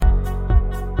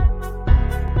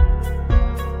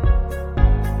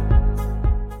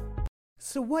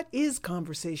what is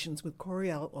Conversations with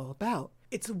Coriel all about?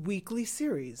 It's a weekly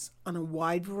series on a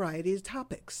wide variety of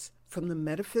topics, from the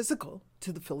metaphysical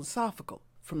to the philosophical,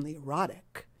 from the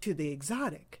erotic to the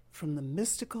exotic, from the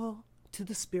mystical to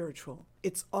the spiritual.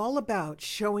 It's all about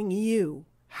showing you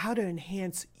how to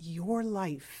enhance your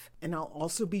life. And I'll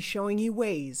also be showing you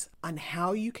ways on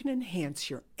how you can enhance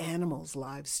your animals'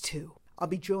 lives too. I'll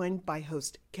be joined by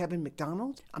host Kevin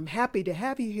McDonald. I'm happy to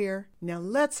have you here. Now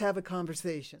let's have a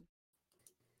conversation.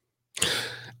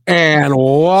 And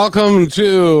welcome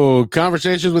to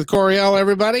Conversations with Coriel,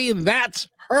 everybody. That's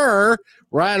her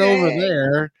right over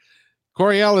there.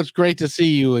 Coriel, it's great to see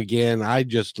you again. I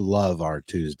just love our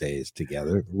Tuesdays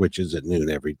together, which is at noon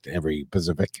every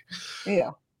Pacific.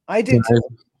 Yeah, I do too.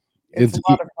 It's a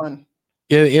lot of fun.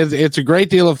 It's a great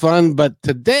deal of fun, but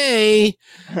today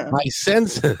I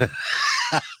sense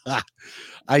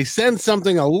I sense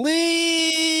something a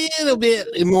little bit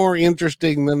more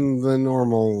interesting than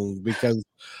normal, because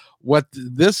what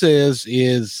this is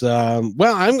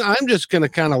well, I'm just going to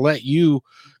kind of let you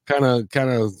kind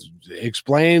of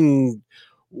explain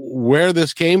where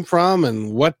this came from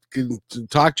and what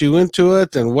talked you into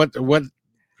it and what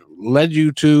led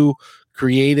you to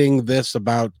creating this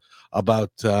about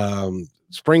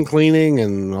spring cleaning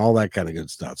and all that kind of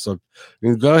good stuff. So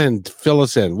go ahead and fill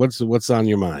us in. What's on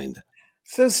your mind?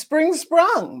 So spring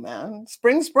sprung, man.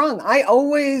 Spring sprung. I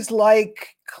always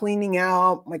like cleaning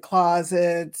out my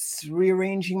closets,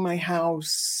 rearranging my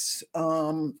house,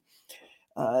 clearing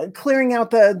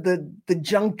out the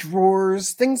junk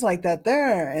drawers, things like that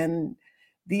there. And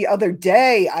the other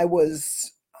day I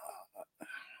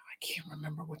can't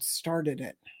remember what started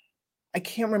it. I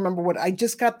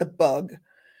just got the bug.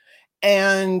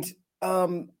 And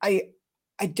I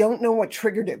don't know what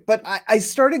triggered it, but I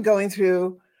started going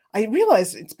through. I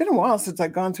realized it's been a while since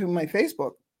I've gone through my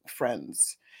Facebook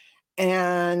friends,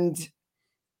 and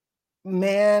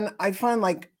man, I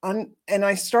find and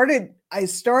I started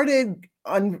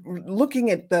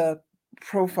looking at the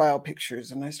profile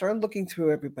pictures, and I started looking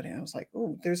through everybody, and I was like,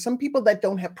 oh, there's some people that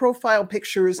don't have profile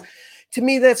pictures. To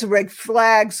me, that's a red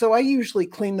flag. So I usually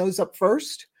clean those up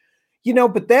first,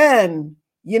 but then,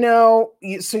 so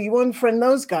you unfriend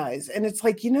those guys. And it's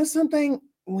like, something,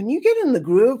 when you get in the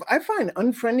groove, I find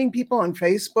unfriending people on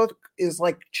Facebook is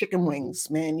like chicken wings,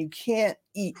 man. You can't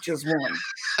eat just one.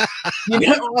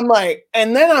 I'm like,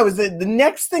 and then the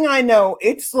next thing I know,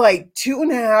 it's like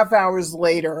 2.5 hours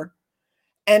later,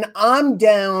 and I'm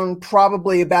down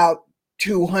probably about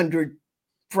 200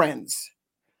 friends.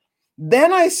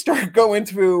 Then I start going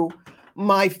through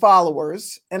my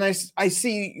followers, and I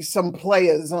see some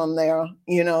players on there,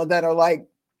 that are like,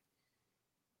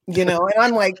 and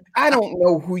I'm like, I don't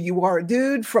know who you are,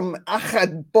 dude, from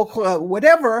Ahad Bokhra,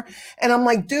 whatever. And I'm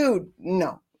like, dude,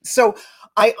 no. So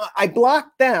I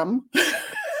blocked them.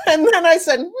 And then I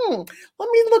said, let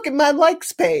me look at my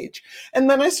likes page. And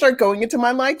then I start going into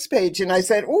my likes page, and I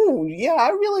said, oh, yeah, I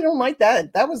really don't like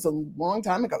that. That was a long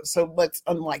time ago. So let's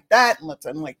unlike that, and let's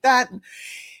unlike that.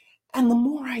 And the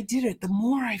more I did it, the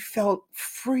more I felt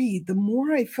free, the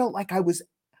more I felt like I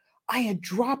had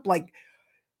dropped like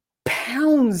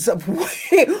pounds of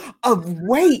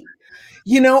weight.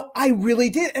 I really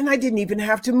did. And I didn't even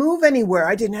have to move anywhere.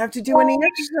 I didn't have to do any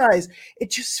exercise. It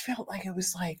just felt like it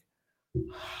was like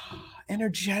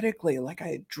energetically, like I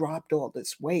had dropped all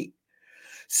this weight.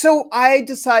 So I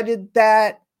decided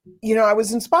that, I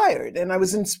was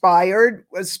inspired,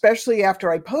 especially after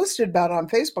I posted about it on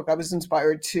Facebook, I was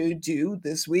inspired to do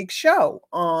this week's show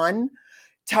on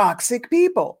toxic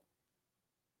people.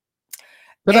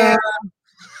 And,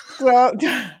 well,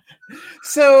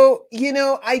 so,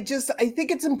 I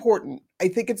think it's important. I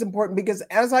think it's important because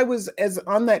as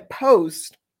on that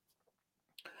post,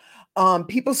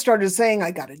 people started saying, I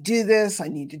got to do this. I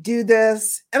need to do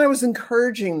this. And I was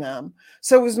encouraging them.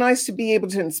 So it was nice to be able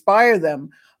to inspire them.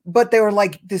 But they were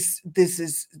like, this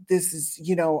is,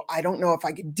 I don't know if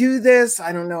I could do this.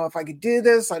 I don't know if I could do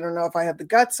this. I don't know if I have the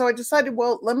guts. So I decided,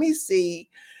 well, let me see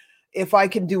if I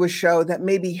can do a show that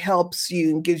maybe helps you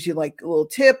and gives you like little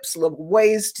tips, little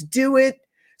ways to do it.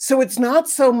 So it's not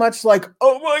so much like,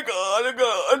 oh my God, I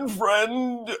got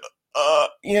unfriend,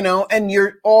 and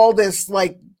you're all this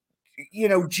like,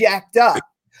 jacked up.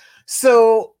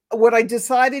 So what I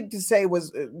decided to say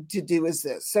was to do is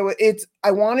this. So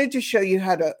I wanted to show you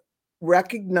how to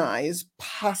recognize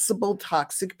possible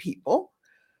toxic people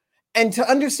and to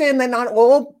understand that not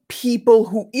all people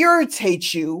who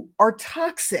irritate you are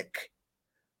toxic,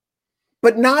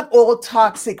 but not all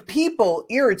toxic people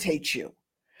irritate you.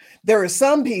 There are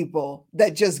some people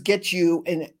that just get you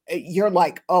and you're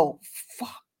like, oh,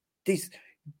 fuck, these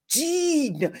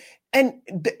gee, no.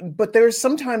 But there's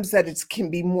sometimes that it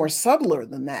can be more subtler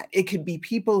than that. It could be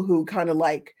people who kind of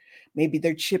like maybe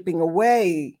they're chipping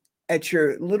away at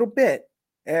your little bit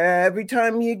every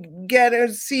time you get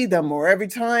to see them, or every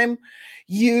time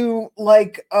you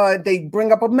like they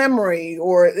bring up a memory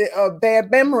or a bad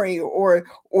memory, or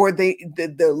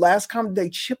the last comment, they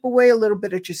chip away a little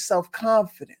bit at your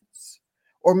self-confidence.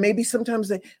 Or maybe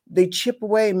sometimes they chip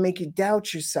away and make you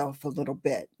doubt yourself a little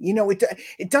bit. You know,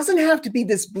 it doesn't have to be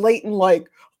this blatant, like,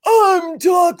 I'm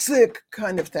toxic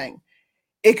kind of thing.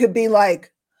 It could be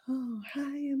like, oh, hi,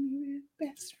 I'm your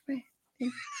best friend.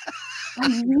 And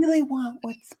I really want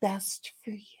what's best for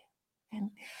you.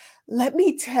 And let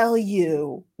me tell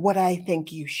you what I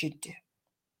think you should do.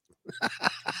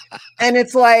 And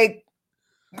it's like,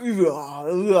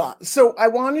 so I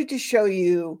wanted to show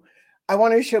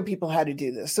people how to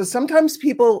do this. So sometimes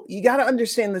people, you got to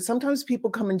understand that sometimes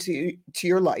people come into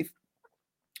your life,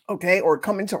 okay, or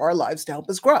come into our lives to help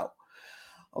us grow.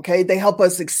 Okay, they help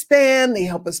us expand, they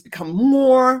help us become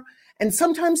more, and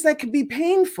sometimes that can be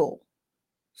painful.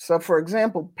 So for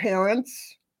example,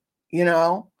 parents, you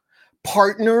know,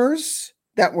 partners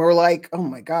that were like, oh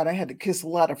my God, I had to kiss a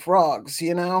lot of frogs,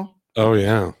 you know? Oh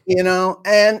yeah. You know,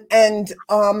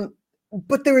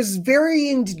 but there's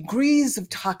varying degrees of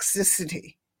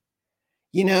toxicity,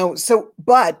 you know. So,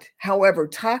 but however,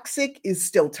 toxic is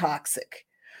still toxic.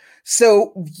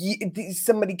 So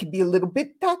somebody could be a little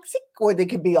bit toxic, or they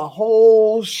could be a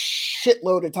whole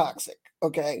shitload of toxic.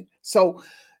 Okay. So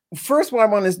first, what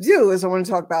I want to do is I want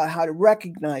to talk about how to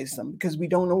recognize them, because we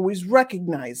don't always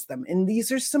recognize them. And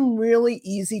these are some really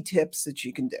easy tips that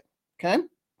you can do. Okay.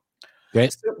 Okay.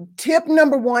 So tip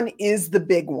number one is the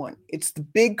big one. It's the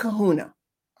big kahuna.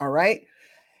 All right.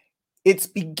 It's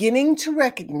beginning to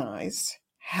recognize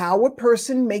how a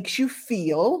person makes you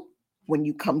feel when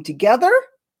you come together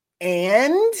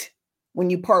and when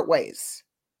you part ways.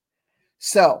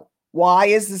 So why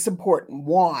is this important?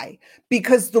 Why?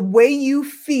 Because the way you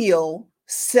feel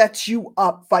sets you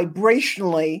up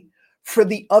vibrationally for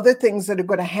the other things that are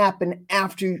going to happen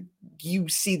after you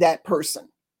see that person.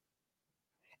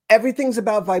 Everything's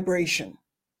about vibration.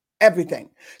 Everything.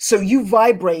 So you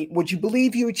vibrate what you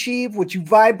believe you achieve, what you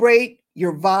vibrate,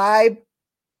 your vibe,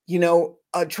 you know,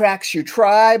 attracts your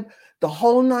tribe, the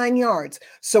whole 9 yards.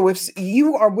 So if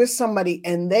you are with somebody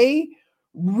and they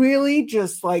really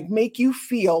just like make you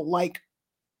feel like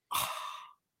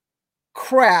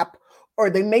crap, or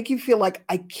they make you feel like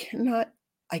I can't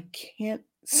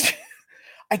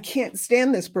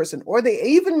stand this person, or they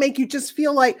even make you just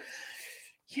feel like,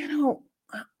 you know,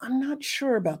 I'm not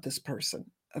sure about this person.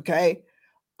 Okay.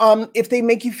 If they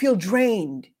make you feel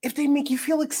drained, if they make you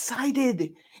feel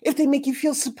excited, if they make you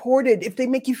feel supported, if they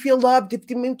make you feel loved, if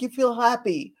they make you feel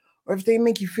happy, or if they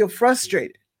make you feel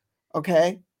frustrated.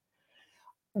 Okay.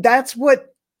 That's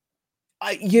what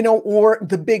you know, or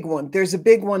the big one. There's a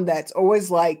big one that's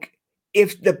always like,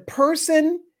 if the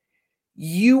person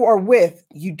you are with,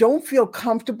 you don't feel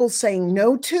comfortable saying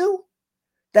no to,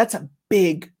 that's a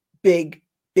big, big,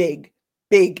 big,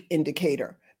 big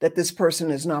indicator that this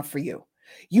person is not for you.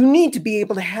 You need to be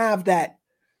able to have that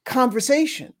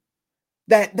conversation,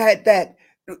 that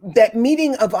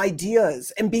meeting of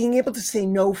ideas, and being able to say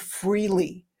no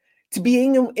freely, to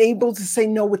being able to say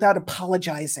no without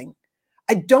apologizing.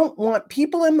 I don't want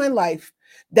people in my life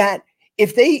that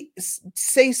if they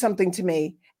say something to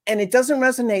me and it doesn't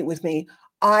resonate with me,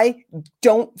 I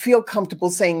don't feel comfortable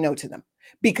saying no to them,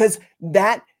 because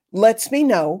that lets me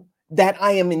know that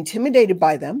I am intimidated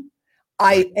by them.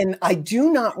 I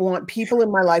do not want people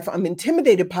in my life I'm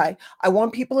intimidated by. I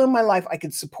want people in my life I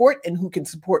can support and who can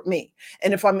support me.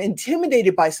 And if I'm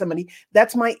intimidated by somebody,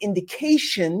 that's my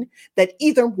indication that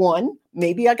either one,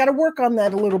 maybe I got to work on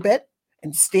that a little bit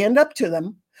and stand up to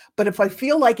them. But if I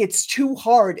feel like it's too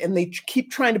hard and they keep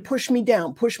trying to push me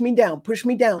down,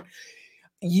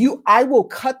 I will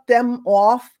cut them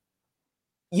off,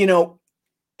 you know,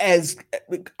 as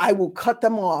I will cut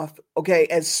them off, okay,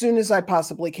 as soon as I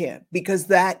possibly can, because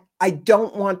that I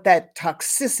don't want that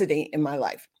toxicity in my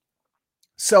life.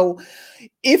 So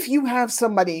if you have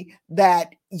somebody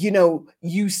that, you know,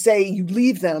 you say you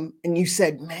leave them and you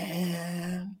said,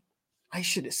 man, I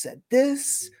should have said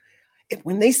this.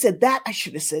 When they said that, I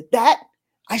should have said that.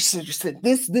 I should have said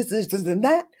this, and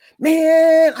that.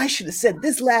 Man, I should have said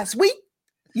this last week.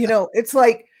 You know, it's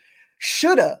like,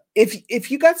 shoulda. If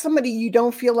you got somebody you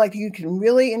don't feel like you can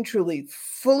really and truly,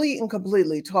 fully and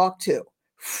completely talk to,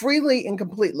 freely and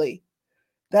completely,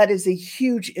 that is a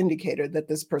huge indicator that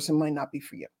this person might not be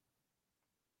for you.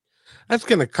 That's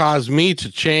going to cause me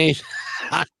to change.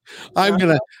 I'm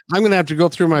gonna have to go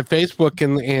through my Facebook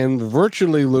and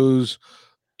virtually lose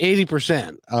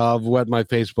 80% of what my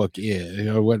Facebook is,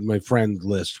 or what my friend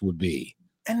list would be.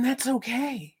 And that's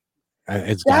okay.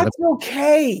 It's got That's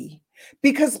okay.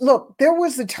 Because look, there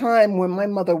was a time when my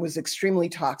mother was extremely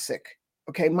toxic.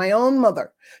 Okay. My own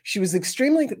mother, she was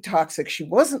extremely toxic. She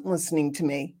wasn't listening to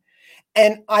me.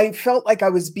 And I felt like I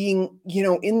was being,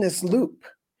 in this loop.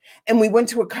 And we went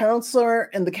to a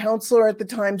counselor, and the counselor at the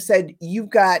time said, you've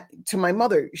got, to my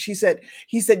mother, he said,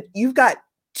 you've got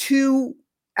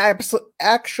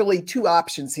actually two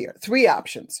options here, three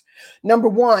options. Number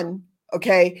one,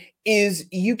 okay, is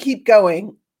you keep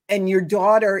going and your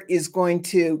daughter is going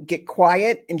to get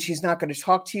quiet and she's not going to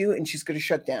talk to you and she's going to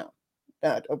shut down.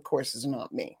 That, of course, is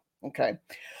not me. Okay.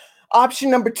 Option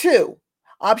number two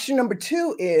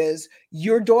is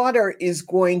your daughter is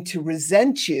going to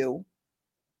resent you.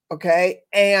 Okay.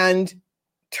 And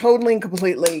totally and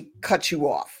completely cut you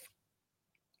off.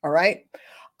 All right.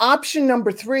 Option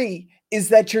number three is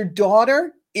that your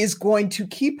daughter is going to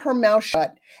keep her mouth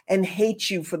shut and hate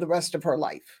you for the rest of her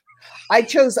life. I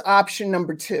chose option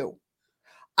number two.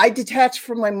 I detached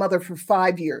from my mother for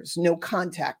 5 years, no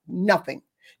contact, nothing,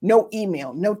 no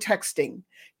email, no texting,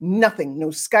 nothing, no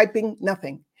Skyping,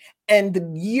 nothing. And the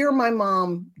year my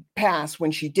mom passed,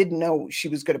 when she didn't know she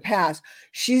was going to pass,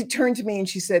 she turned to me and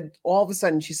she said, all of a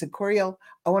sudden, she said, Coriel,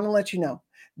 I want to let you know,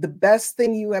 the best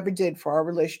thing you ever did for our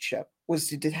relationship was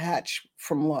to detach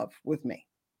from love with me,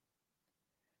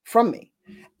 from me.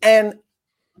 And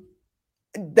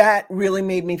that really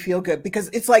made me feel good, because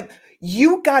it's like,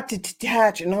 you got to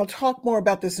detach, and I'll talk more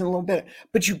about this in a little bit,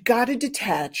 but you got to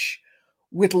detach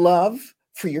with love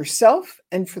for yourself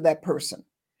and for that person.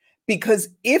 Because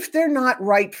if they're not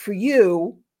right for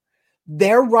you,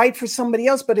 they're right for somebody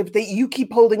else. But if you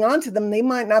keep holding on to them, they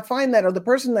might not find that other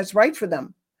person that's right for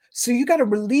them. So you got to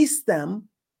release them.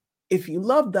 If you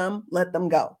love them, let them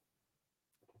go.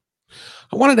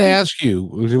 I wanted to ask you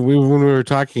when we were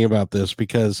talking about this,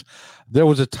 because there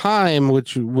was a time,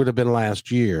 which would have been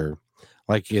last year,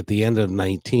 like at the end of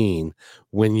 19,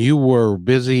 when you were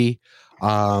busy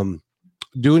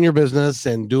doing your business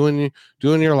and doing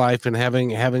your life and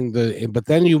having but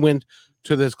then you went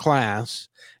to this class,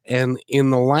 and in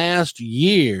the last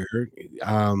year,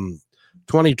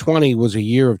 2020 was a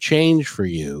year of change for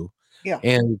you. Yeah.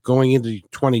 And going into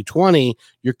 2020,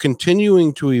 you're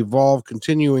continuing to evolve,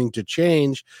 continuing to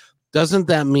change. Doesn't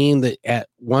that mean that at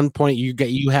one point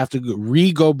you have to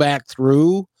go back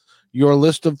through your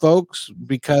list of folks,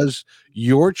 because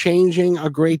you're changing a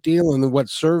great deal, and what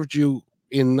served you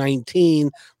in 19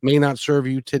 may not serve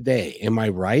you today? Am I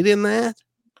right in that?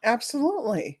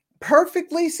 Absolutely.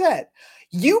 Perfectly said.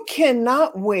 You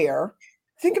cannot wear,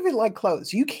 think of it like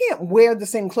clothes. You can't wear the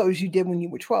same clothes you did when you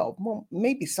were 12. Well,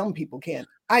 maybe some people can.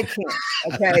 I can't.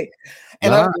 Okay.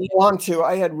 And I don't want to.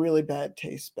 I had really bad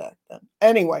taste back then.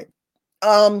 Anyway,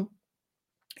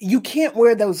 you can't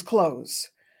wear those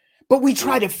clothes, but we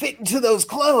try to fit into those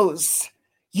clothes,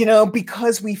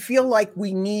 because we feel like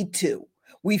we need to.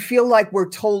 We feel like we're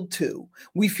told to.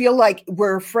 We feel like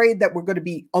we're afraid that we're going to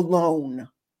be alone.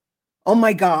 Oh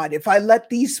my God, if I let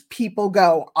these people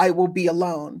go, I will be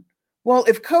alone. Well,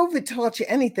 if COVID taught you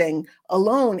anything,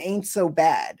 alone ain't so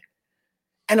bad.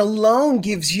 And alone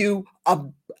gives you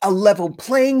a level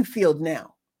playing field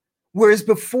now. Whereas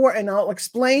before, and I'll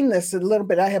explain this a little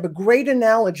bit, I have a great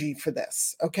analogy for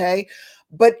this, okay?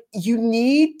 But you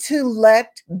need to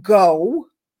let go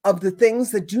of the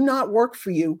things that do not work for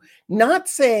you, not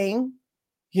saying,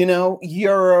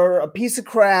 you're a piece of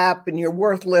crap and you're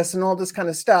worthless and all this kind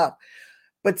of stuff,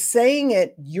 but saying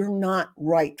you're not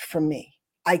right for me.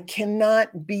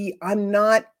 I'm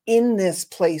not in this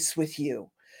place with you.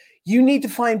 You need to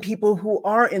find people who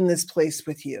are in this place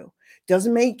with you.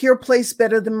 Doesn't make your place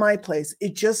better than my place.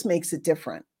 It just makes it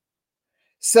different.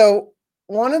 So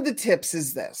one of the tips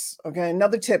is this, okay?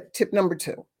 Another tip number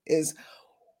 2 is,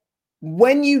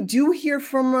 when you do hear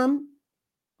from them,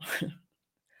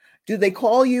 do they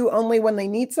call you only when they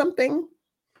need something?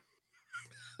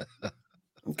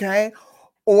 Okay.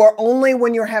 Or only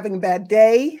when you're having a bad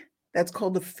day? That's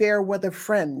called a fair weather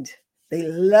friend. They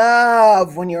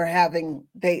love when you're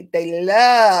they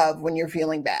love when you're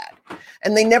feeling bad.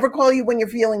 And they never call you when you're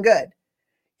feeling good.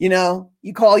 You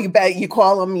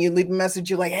call them, you leave a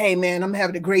message, you're like, hey man, I'm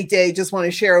having a great day. Just want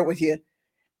to share it with you.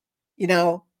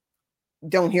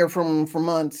 Don't hear from them for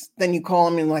months. Then you call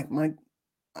them and like,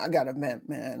 I got a vent,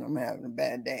 man. I'm having a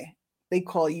bad day. They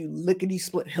call you lickety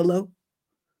split. Hello?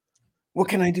 What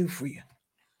can I do for you?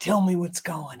 Tell me what's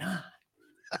going on.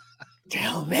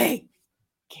 Tell me.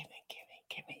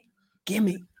 Give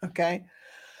me. Okay.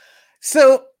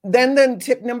 So then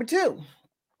tip number 2,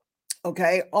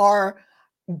 okay,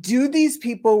 do these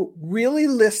people really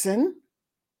listen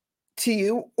to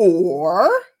you,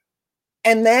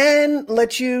 and then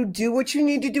let you do what you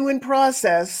need to do in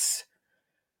process.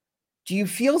 Do you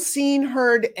feel seen,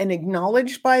 heard, and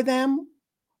acknowledged by them?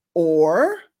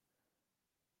 Or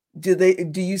do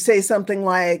you say something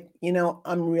like,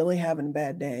 I'm really having a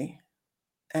bad day?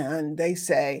 And they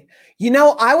say,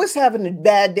 I was having a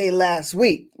bad day last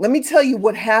week. Let me tell you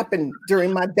what happened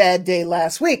during my bad day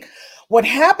last week. What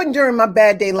happened during my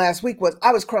bad day last week was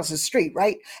I was crossing the street,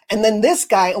 right? And then this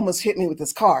guy almost hit me with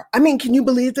his car. I mean, can you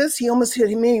believe this? He almost hit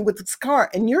me with his car.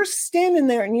 And you're standing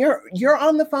there and you're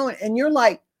on the phone and you're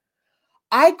like,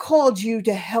 I called you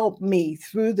to help me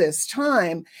through this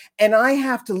time, and I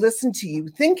have to listen to you,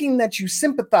 thinking that you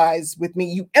sympathize with me,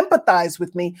 you empathize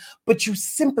with me, but you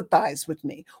sympathize with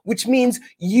me, which means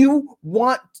you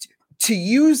want to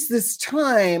use this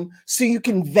time so you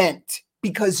can vent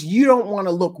because you don't want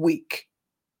to look weak.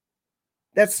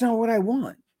 That's not what I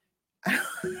want.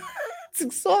 It's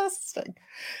exhausting.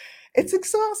 It's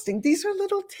exhausting. These are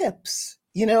little tips,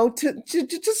 to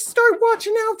just start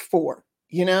watching out for,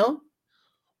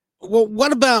 Well,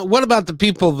 what about the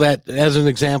people that, as an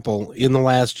example, in the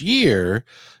last year,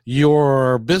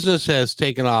 your business has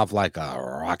taken off like a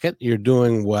rocket. You're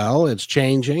doing well. It's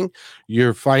changing.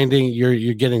 You're finding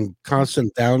you're getting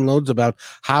constant downloads about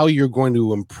how you're going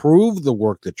to improve the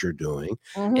work that you're doing,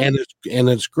 and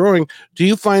it's growing. Do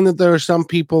you find that there are some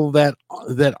people that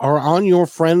are on your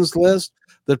friends list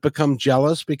that become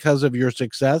jealous because of your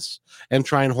success and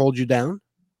try and hold you down?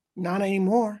 Not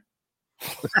anymore.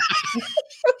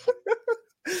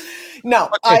 No,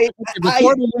 okay,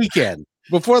 before the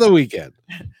weekend.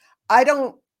 I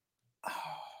don't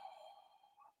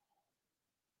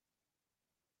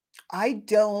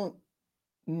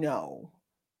know,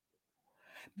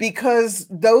 because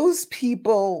those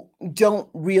people don't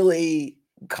really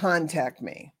contact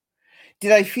me.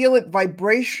 Did I feel it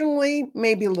vibrationally?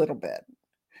 Maybe a little bit.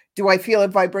 Do I feel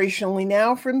it vibrationally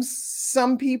now from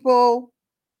some people?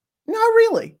 Not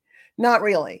really. Not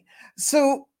really.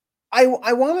 So I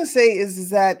want to say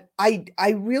is that I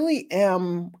really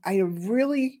am. I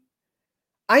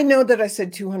know that I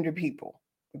said 200 people.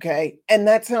 Okay. And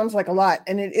that sounds like a lot.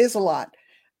 And it is a lot.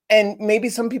 And maybe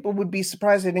some people would be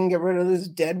surprised I didn't get rid of this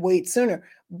dead weight sooner.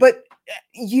 But,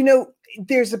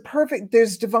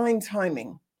 there's divine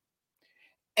timing.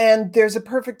 And there's a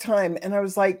perfect time. And I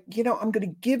was like, I'm going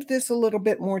to give this a little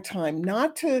bit more time,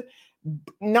 not to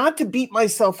beat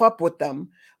myself up with them,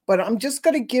 but I'm just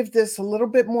going to give this a little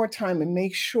bit more time and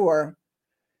make sure.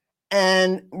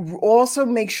 And also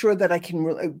make sure that I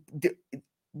can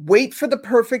wait for the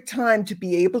perfect time to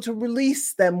be able to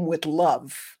release them with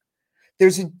love.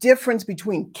 There's a difference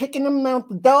between kicking them out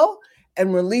the door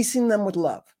and releasing them with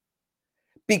love.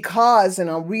 Because, and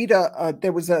I'll read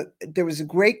there was a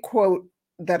great quote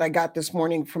that I got this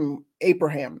morning from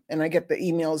Abraham, and I get the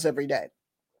emails every day,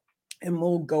 and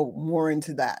we'll go more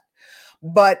into that.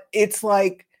 But it's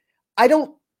like,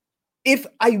 if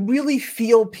I really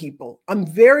feel people, I'm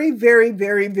very, very,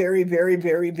 very, very, very,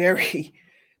 very, very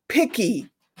picky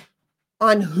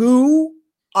on who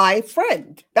I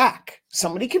friend back.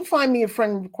 Somebody can find me a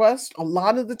friend request. A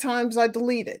lot of the times I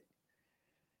delete it,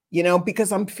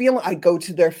 because I go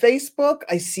to their Facebook,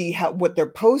 I see what they're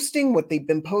posting, what they've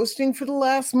been posting for the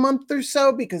last month or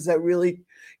so, because that really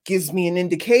gives me an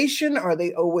indication. Are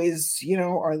they always,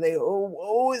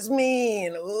 always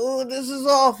mean? Oh, this is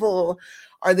awful.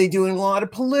 Are they doing a lot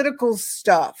of political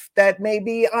stuff that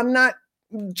maybe I'm not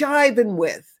jiving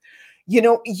with?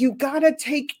 You got to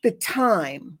take the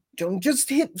time. Don't just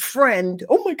hit friend.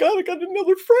 Oh my God, I got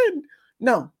another friend.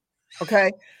 No.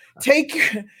 Okay.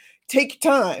 Take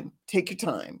time. Take your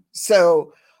time.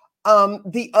 So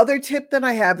the other tip that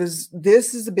I have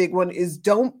this is a big one, is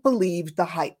don't believe the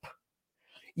hype.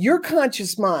 Your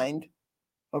conscious mind,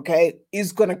 okay,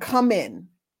 is going to come in,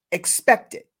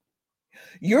 expect it.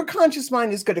 Your conscious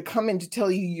mind is going to come in to tell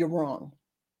you you're wrong.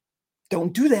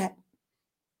 Don't do that.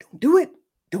 Don't do it.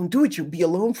 Don't do it. You'll be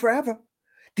alone forever.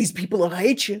 These people will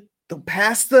hate you. They'll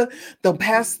pass the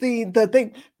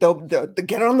thing. They'll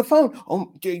get on the phone.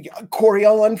 Oh,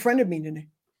 Coriel unfriended me today.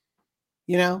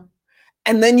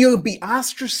 And then you'll be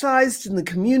ostracized in the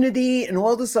community and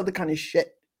all this other kind of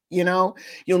shit. You'll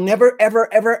never,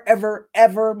 ever, ever, ever,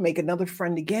 ever make another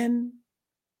friend again.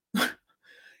 Now,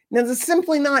 that's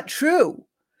simply not true.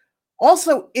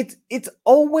 Also, it's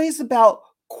always about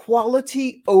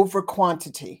quality over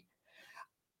quantity.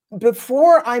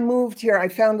 Before I moved here, I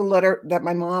found a letter that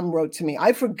my mom wrote to me.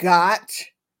 I forgot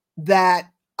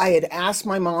that I had asked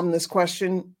my mom this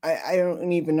question. I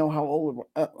don't even know how old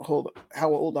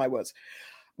I was.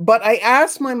 But I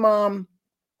asked my mom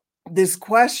this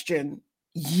question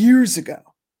years ago.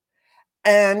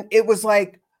 And it was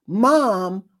like,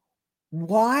 Mom,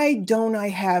 why don't I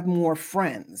have more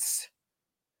friends?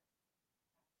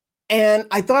 And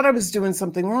I thought I was doing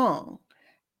something wrong.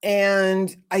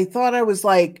 And I thought I was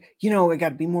like, I got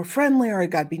to be more friendly, or I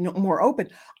got to be more open.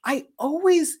 I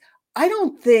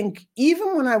don't think,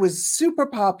 even when I was super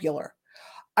popular,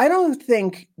 I don't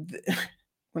think,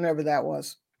 whenever that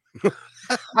was,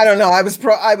 I don't know. I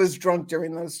was drunk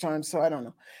during those times, so I don't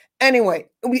know. Anyway,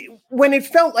 when it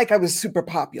felt like I was super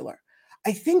popular,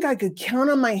 I think I could count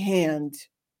on my hand,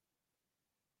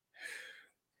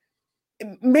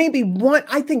 maybe one,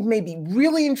 I think maybe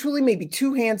really and truly, maybe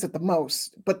two hands at the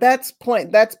most, but that's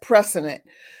pressing it.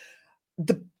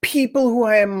 The people who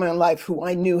I am in my life, who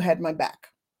I knew had my back.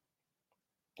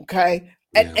 Okay.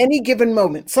 At any given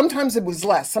moment, sometimes it was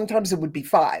less, sometimes it would be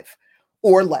 5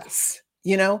 or less,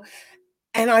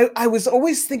 And I was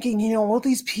always thinking, all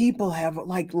these people have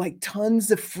like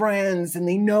tons of friends and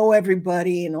they know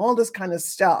everybody and all this kind of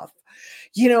stuff,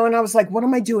 and I was like, what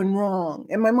am I doing wrong?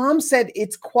 And my mom said,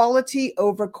 it's quality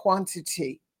over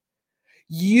quantity.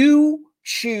 You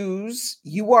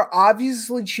are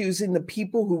obviously choosing the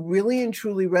people who really and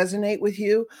truly resonate with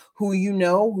you,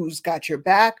 who's got your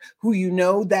back, who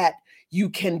that you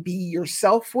can be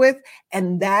yourself with,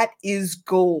 and that is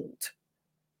gold.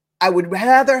 I would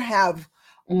rather have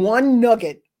one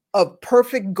nugget of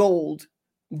perfect gold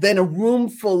than a room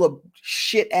full of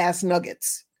shit ass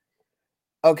nuggets.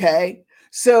 Okay?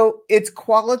 So it's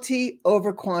quality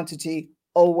over quantity,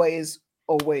 always,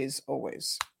 always,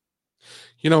 always.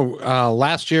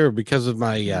 Last year, because of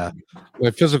my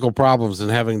physical problems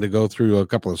and having to go through a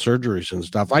couple of surgeries and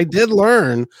stuff, I did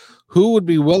learn who would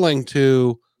be willing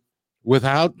to,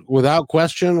 without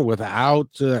question, without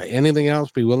anything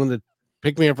else, be willing to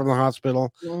pick me up from the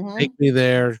hospital, take me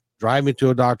there, drive me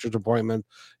to a doctor's appointment,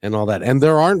 and all that. And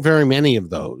there aren't very many of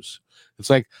those. It's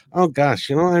like, oh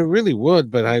gosh, I really would,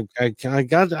 but I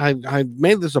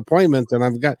made this appointment and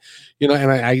I've got, and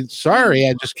I sorry,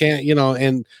 I just can't,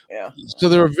 and yeah. So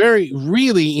they're very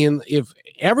really if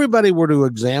everybody were to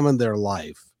examine their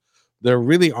life, there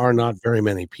really are not very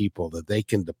many people that they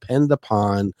can depend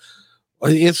upon.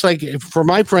 It's like, for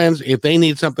my friends, if they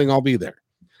need something, I'll be there.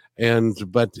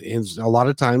 But a lot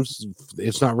of times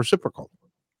it's not reciprocal.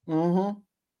 Mm-hmm.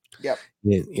 Yep.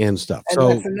 And stuff.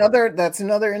 And so that's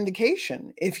another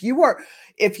indication. If you are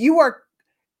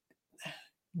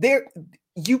there,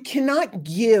 you cannot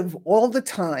give all the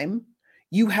time.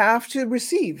 You have to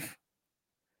receive.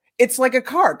 It's like a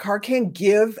car. Car can't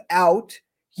give out,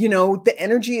 the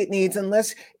energy it needs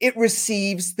unless it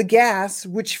receives the gas,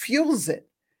 which fuels it.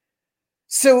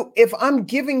 So if I'm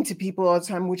giving to people all the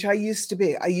time, which I used to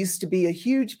be a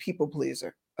huge people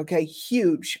pleaser. Okay,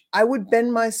 huge. I would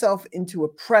bend myself into a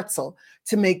pretzel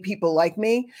to make people like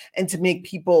me and to make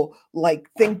people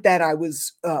think that I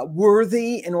was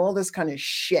worthy and all this kind of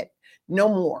shit. No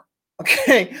more.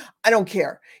 Okay, I don't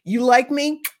care. You like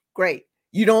me? Great.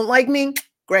 You don't like me?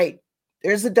 Great.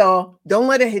 There's a door. Don't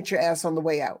let it hit your ass on the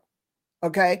way out.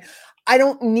 Okay, I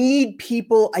don't need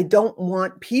people. I don't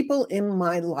want people in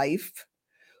my life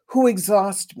who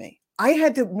exhaust me.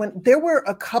 When there were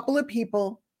a couple of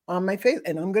people on my face,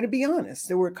 and I'm going to be honest,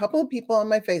 there were a couple of people on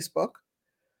my Facebook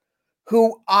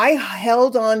who I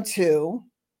held on to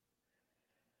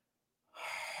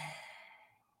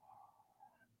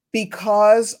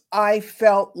because I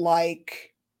felt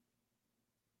like,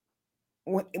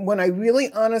 when I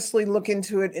really honestly look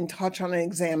into it and touch on and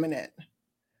examine it,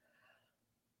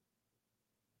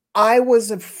 I was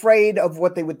afraid of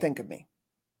what they would think of me.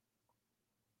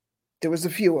 There was a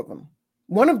few of them.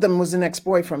 One of them was an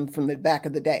ex-boyfriend from the back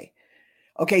of the day,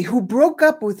 okay, who broke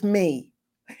up with me.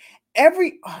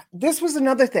 This was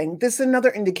another thing. This is another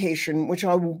indication, which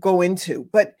I will go into.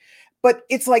 But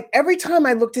it's like every time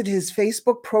I looked at his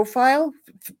Facebook profile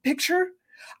picture,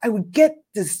 I would get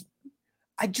this.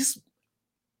 I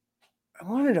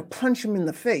wanted to punch him in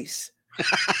the face,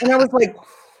 and I was like,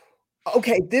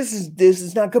 okay, this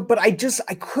is not good. But I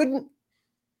couldn't.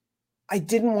 I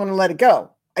didn't want to let it go.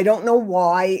 I don't know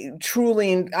why,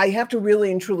 truly, and I have to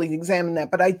really and truly examine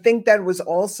that. But I think that was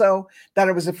also that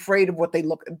I was afraid of what they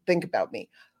think about me.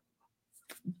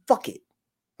 Fuck it.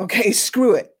 Okay,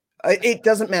 screw it. It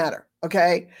doesn't matter.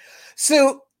 Okay.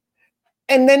 So,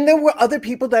 and then there were other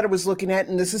people that I was looking at,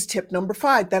 and this is tip number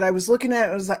 5 that I was looking at.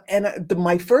 I was like,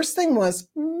 my first thing was,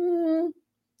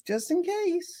 just in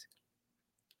case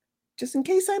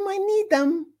I might need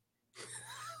them.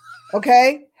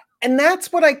 Okay. And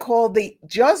that's what I call the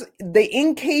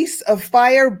in case of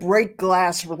fire, break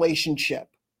glass relationship.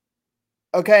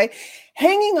 Okay.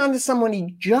 Hanging on to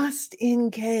somebody just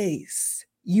in case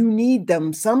you need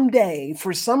them someday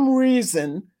for some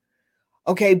reason.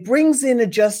 okay, brings in a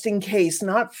just in case,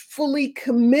 not fully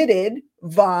committed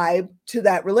vibe to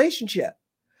that relationship.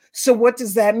 So what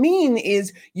does that mean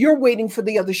is you're waiting for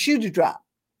the other shoe to drop.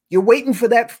 You're waiting for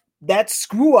that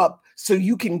screw up so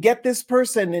you can get this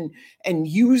person and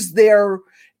use their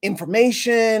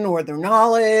information or their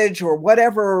knowledge or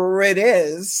whatever it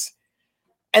is,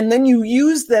 and then you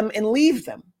use them and leave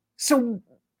them. So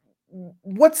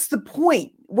what's the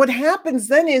point? What happens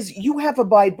then is you have a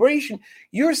vibration.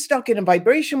 You're stuck in a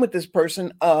vibration with this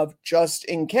person of just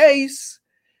in case,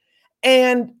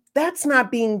 and that's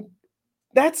not being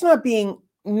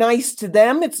nice to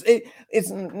them.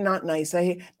 It's not nice.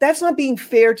 That's not being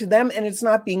fair to them, and it's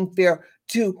not being fair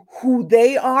to who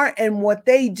they are and what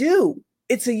they do.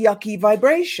 It's a yucky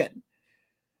vibration.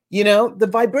 The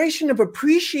vibration of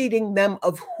appreciating them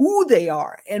of who they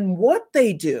are and what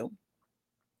they do.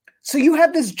 So you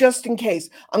have this just in case.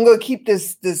 I'm going to keep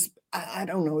this I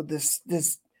don't know, this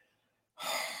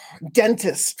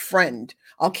dentist friend.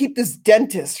 I'll keep this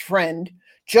dentist friend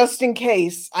just in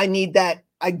case I need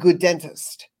a good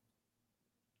dentist.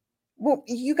 Well,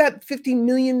 you got 50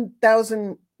 million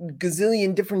thousand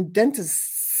gazillion different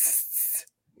dentists,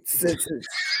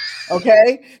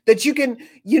 okay, that you can,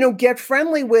 get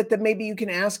friendly with, that maybe you can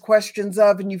ask questions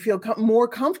of and you feel more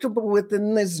comfortable with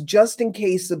than this just in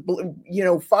case of,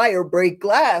 fire break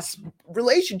glass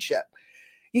relationship.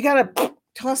 You got to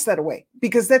toss that away,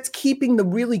 because that's keeping the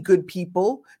really good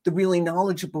people, the really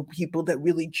knowledgeable people that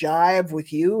really jive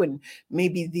with you, and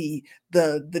maybe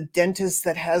the dentist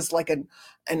that has like an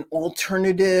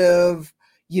alternative,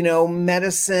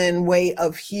 medicine way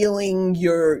of healing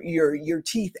your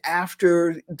teeth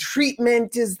after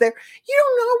treatment is there. You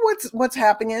don't know what's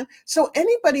happening. So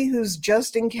anybody who's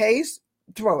just in case,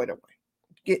 throw it away.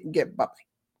 Get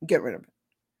rid of it.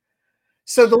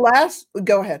 So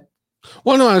go ahead.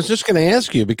 Well, no, I was just going to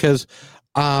ask you because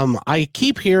I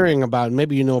keep hearing about,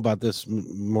 maybe you know about this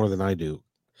more than I do.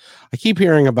 I keep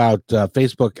hearing about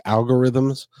Facebook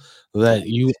algorithms that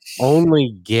you only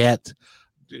get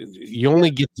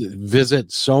to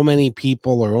visit so many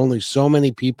people, or only so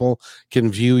many people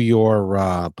can view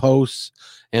your posts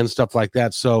and stuff like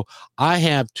that. So I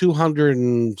have 200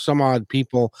 and some odd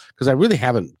people, because I really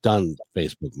haven't done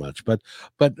Facebook much, but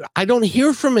I don't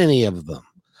hear from any of them.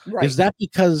 Right. Is that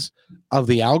because of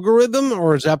the algorithm,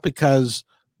 or is that because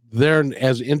they're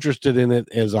as interested in it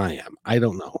as I am? I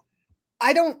don't know.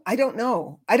 I don't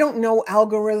know. I don't know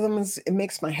algorithms. It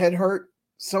makes my head hurt.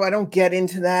 So I don't get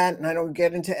into that, and I don't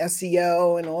get into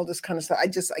SEO and all this kind of stuff. I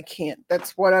can't.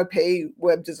 That's what I pay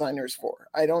web designers for.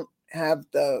 I don't have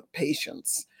the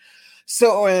patience.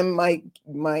 So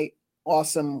my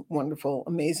awesome, wonderful,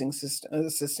 amazing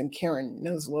assistant Karen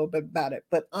knows a little bit about it,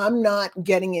 but I'm not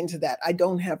getting into that. I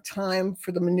don't have time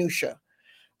for the minutia.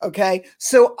 Okay.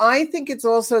 So I think it's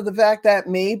also the fact that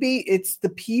maybe it's the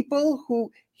people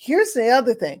who, here's the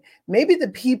other thing. Maybe the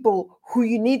people who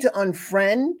you need to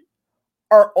unfriend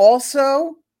are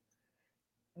also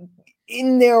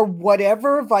in their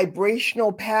whatever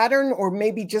vibrational pattern, or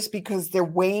maybe just because they're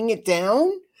weighing it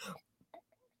down.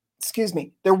 Excuse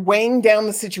me, they're weighing down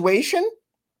the situation.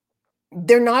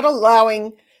 They're not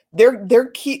allowing, they're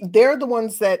the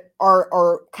ones that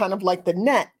are kind of like the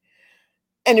net.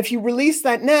 And if you release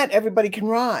that net, everybody can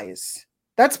rise.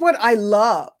 That's what I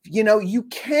love. You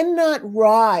cannot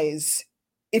rise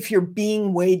if you're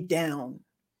being weighed down.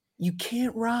 You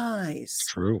can't rise.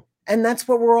 True. And that's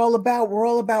what we're all about. We're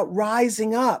all about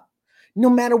rising up, no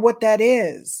matter what that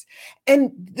is.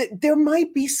 And there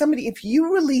might be somebody, if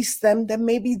you release them, then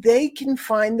maybe they can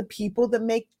find the people that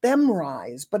make them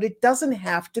rise, but it doesn't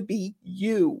have to be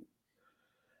you.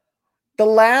 The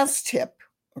last tip,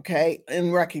 okay,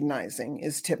 in recognizing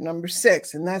is tip number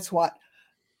 6. And that's what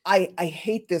I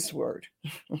hate this word.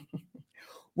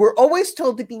 We're always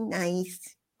told to be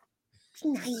nice. Be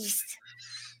nice.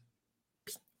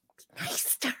 Be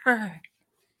nice to her.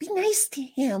 Be nice to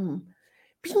him.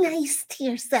 Be nice to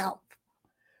yourself.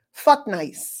 Fuck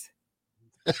nice.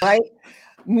 Right?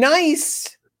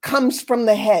 Nice comes from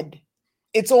the head.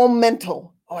 It's all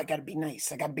mental. Oh, I got to be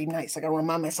nice. I got to be nice. I got to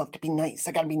remind myself to be nice.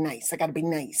 I got to be nice. I got to be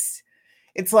nice.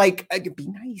 It's like, I could be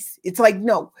nice. It's like,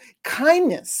 no,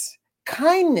 kindness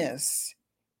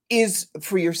is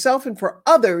for yourself and for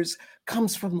others,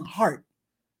 comes from the heart.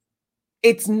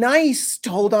 It's nice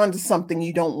to hold on to something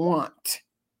you don't want.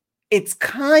 It's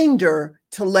kinder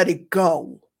to let it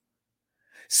go.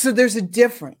 So there's a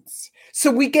difference.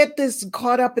 So we get this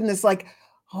caught up in this, like,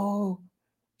 oh,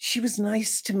 she was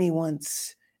nice to me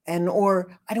once.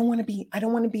 Or I don't want to be that, I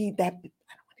don't want to be a bitch.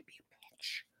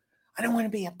 I don't want to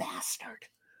be a bastard.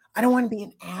 I don't want to be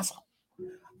an asshole.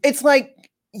 It's like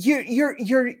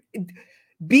you're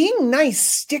Being nice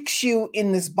sticks you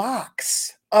in this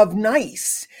box of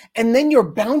nice, and then you're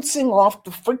bouncing off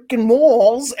the freaking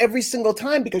walls every single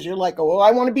time because you're like, oh,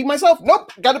 I want to be myself.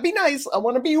 Nope, gotta be nice. I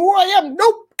want to be who I am.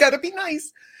 Nope, gotta be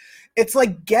nice. It's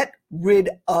like, get rid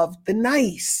of the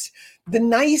nice. The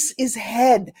nice is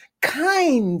head,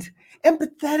 kind,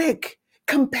 empathetic,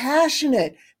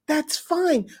 compassionate. That's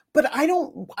fine. But I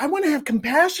want to have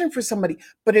compassion for somebody,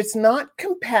 but it's not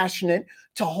compassionate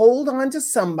to hold on to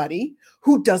somebody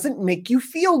who doesn't make you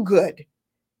feel good.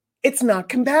 It's not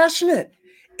compassionate.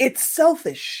 It's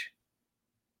selfish.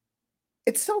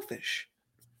 It's selfish.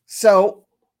 So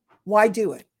why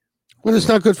do it? Well, it's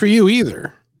not good for you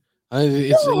either.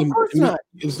 No, of course not.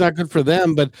 It's not good for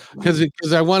them, but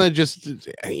because I want to just,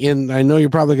 and I know you're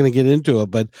probably going to get into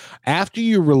it, but after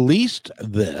you released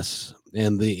this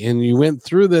and you went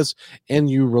through this and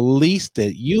you released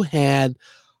it, you had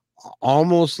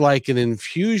almost like an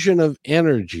infusion of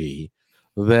energy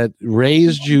that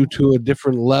raised you to a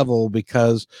different level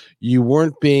because you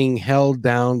weren't being held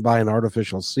down by an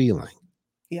artificial ceiling.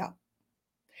 Yeah.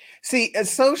 See,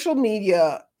 social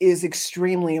media is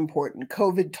extremely important.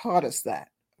 COVID taught us that,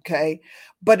 okay?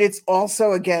 But it's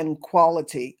also, again,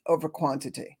 quality over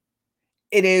quantity.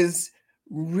 It is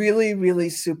really, really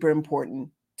super important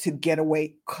to get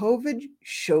away. COVID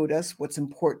showed us what's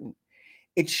important.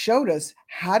 It showed us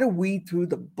how to weed through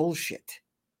the bullshit,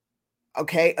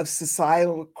 okay, of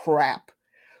societal crap.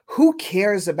 Who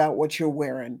cares about what you're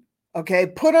wearing? Okay,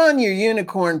 put on your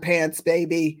unicorn pants,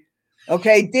 baby.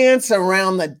 Okay, dance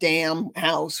around the damn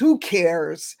house. Who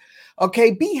cares?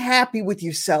 Okay, be happy with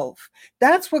yourself.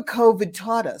 That's what COVID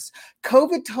taught us.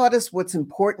 COVID taught us what's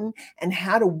important and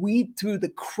how to weed through the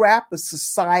crap of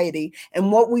society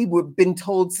and what we were been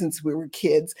told since we were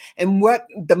kids and what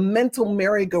the mental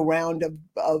merry-go-round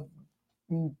of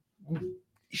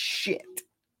shit.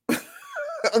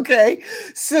 Okay,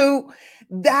 so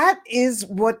that is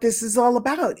what this is all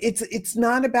about. It's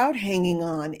not about hanging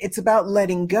on. It's about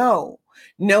letting go,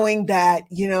 knowing that,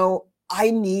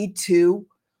 I need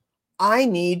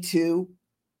to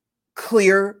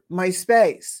clear my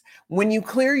space. When you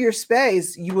clear your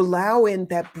space, you allow in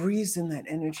that breeze and that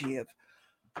energy of,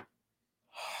 I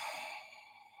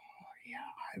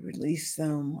release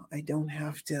them. I don't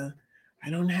have to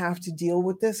deal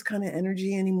with this kind of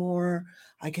energy anymore.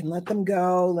 I can let them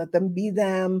go, let them be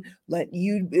them, let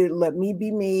me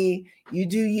be me. You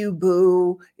do you,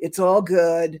 boo. It's all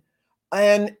good.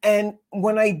 And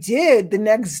when I did, the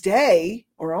next day,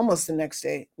 or almost the next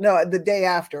day, no, the day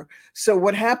after. So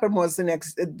what happened was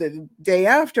the day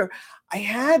after, I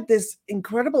had this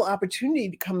incredible opportunity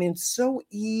to come in so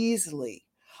easily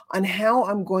on how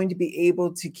I'm going to be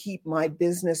able to keep my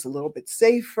business a little bit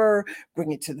safer,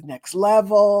 bring it to the next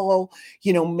level,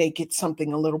 make it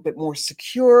something a little bit more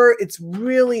secure. It's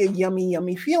really a yummy,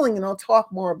 yummy feeling. And I'll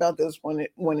talk more about this when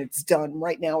it's done.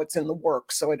 Right now it's in the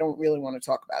works, so I don't really want to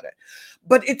talk about it.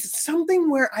 But it's something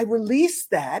where I release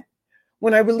that.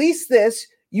 When I release this,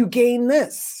 you gain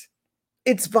this.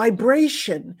 It's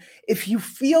vibration. If you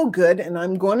feel good, and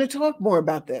I'm going to talk more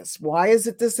about this. Why is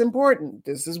it this important?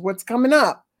 This is what's coming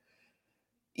up.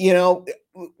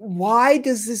 Why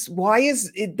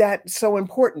is it that so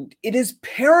important? It is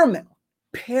paramount.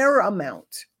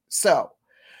 So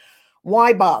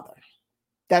why bother?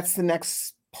 That's the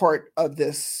next part of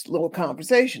this little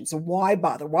conversation. So why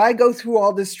bother? Why go through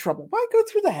all this trouble? Why go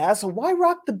through the hassle? Why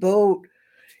rock the boat?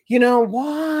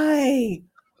 Why?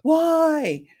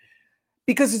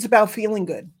 Because it's about feeling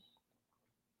good.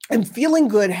 And feeling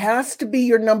good has to be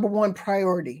your number one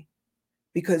priority,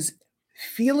 because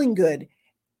feeling good,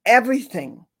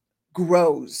 everything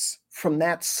grows from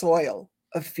that soil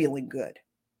of feeling good.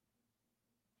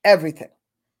 Everything.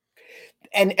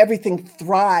 And everything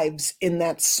thrives in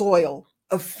that soil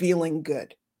of feeling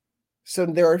good. So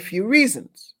there are a few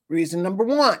reasons. Reason number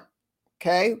one,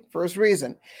 okay? First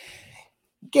reason.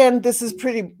 Again, this is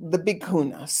the big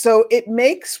kahuna. So it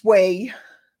makes way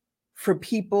for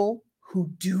people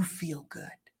who do feel good.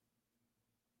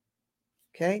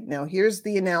 Okay, now here's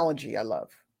the analogy I love.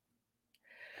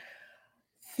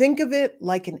 Think of it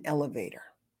like an elevator.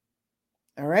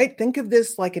 All right, think of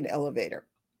this like an elevator.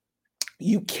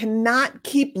 You cannot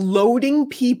keep loading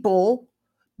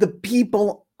the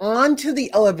people onto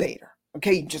the elevator.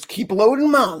 Okay, you just keep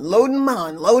loading them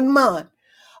on.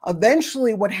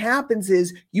 Eventually, what happens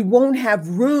is you won't have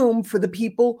room for the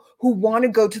people who want to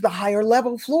go to the higher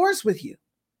level floors with you.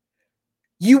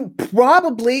 You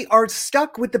probably are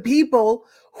stuck with the people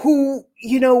who,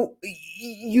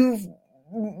 you've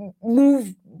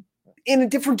moved in a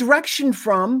different direction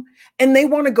from, and they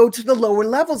want to go to the lower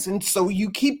levels. And so you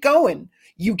keep going.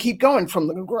 You keep going from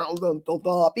the ground, the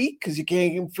lobby, because you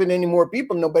can't even fit any more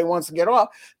people. Nobody wants to get off,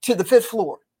 to the 5th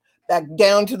floor, back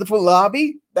down to the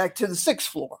lobby, back to the 6th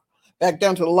floor, back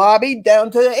down to the lobby, down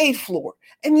to the 8th floor.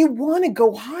 And you want to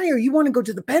go higher. You want to go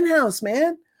to the penthouse,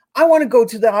 man. I want to go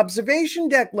to the observation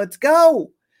deck. Let's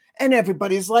go. And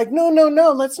everybody's like, no,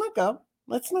 let's not go.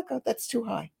 Let's not go. That's too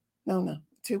high. No,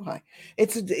 too high.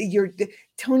 You're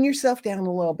tone yourself down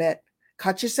a little bit.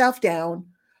 Cut yourself down.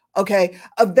 Okay.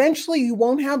 Eventually you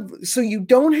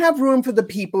don't have room for the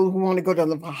people who want to go to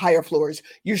the higher floors.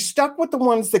 You're stuck with the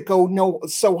ones that go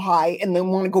so high and then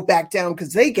want to go back down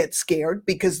because they get scared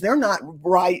because they're not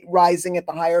rising at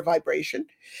the higher vibration.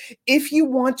 If you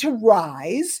want to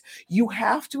rise, you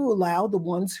have to allow the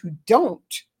ones who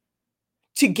don't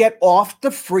to get off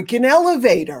the freaking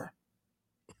elevator.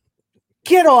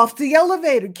 Get off the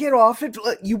elevator. Get off it.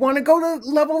 You want to go to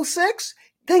level 6?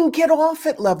 Then get off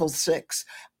at level 6.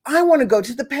 I want to go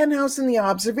to the penthouse in the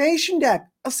observation deck.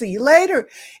 I'll see you later.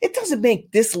 It doesn't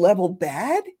make this level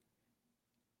bad.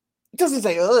 It doesn't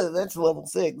say, oh, that's level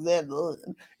 6.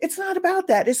 It's not about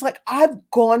that. It's like, I've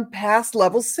gone past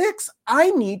level 6. I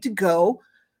need to go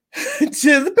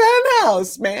to the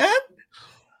penthouse, man.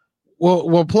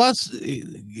 Well, plus,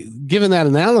 given that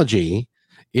analogy,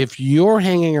 if you're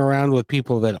hanging around with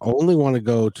people that only want to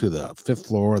go to the 5th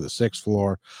floor or the 6th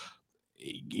floor,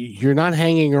 you're not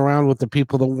hanging around with the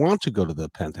people that want to go to the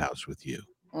penthouse with you.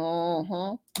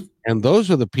 And those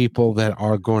are the people that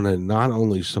are going to not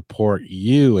only support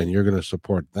you and you're going to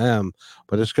support them,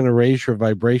 but it's going to raise your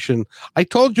vibration. I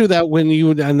told you that when you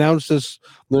announced this,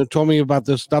 told me about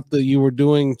this stuff that you were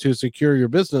doing to secure your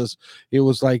business. It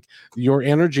was like your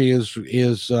energy is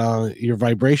your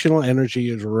vibrational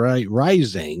energy is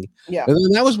rising. Yeah.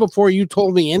 And that was before you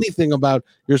told me anything about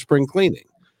your spring cleaning.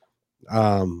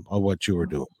 Of what you were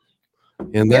doing,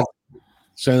 and that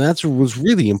was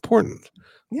really important.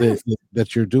 Yes.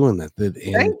 That you're doing that.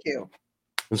 Thank you.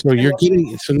 And so you're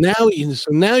getting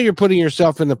now you're putting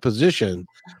yourself in a position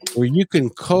where you can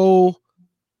co-manage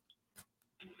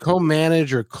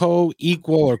or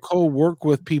co-equal or co-work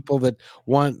with people that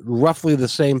want roughly the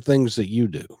same things that you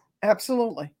do.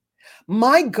 Absolutely.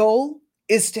 My goal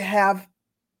is to have.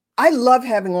 I love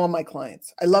having all my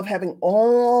clients.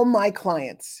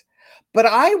 But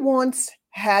I once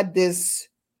had this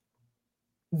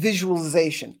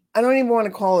visualization. I don't even want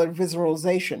to call it a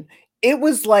visualization. It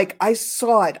was like I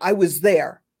saw it. I was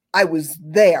there. I was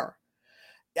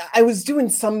doing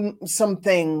something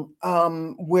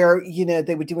where,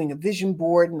 they were doing a vision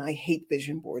board, and I hate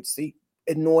vision boards. They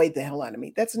annoy the hell out of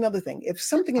me. That's another thing. If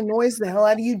something annoys the hell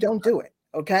out of you, don't do it.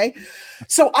 Okay.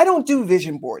 So I don't do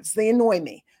vision boards. They annoy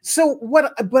me.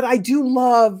 But I do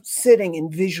love sitting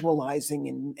and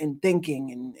visualizing and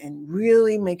thinking and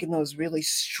really making those really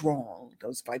strong,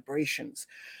 those vibrations.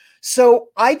 So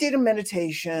I did a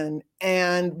meditation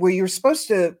and where you're supposed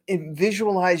to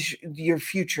visualize your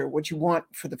future, what you want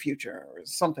for the future or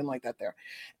something like that there.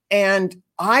 And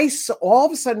I saw, all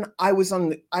of a sudden I was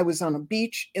on a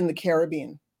beach in the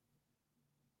Caribbean.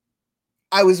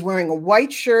 I was wearing a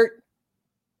white shirt.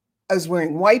 I was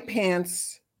wearing white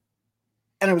pants.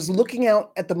 And I was looking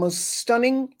out at the most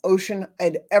stunning ocean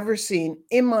I'd ever seen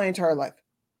in my entire life.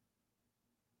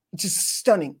 Just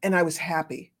stunning. And I was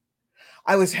happy.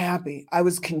 I was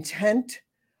content.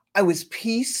 I was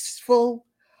peaceful.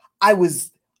 I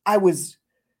was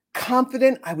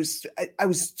confident. I was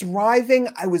thriving.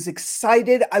 I was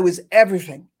excited. I was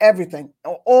everything,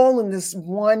 all in this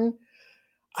one.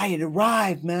 I had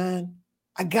arrived, man.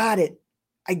 I got it.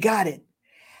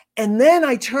 And then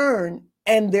I turn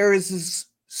and there is this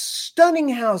stunning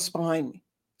house behind me,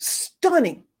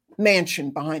 stunning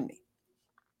mansion behind me.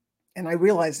 And I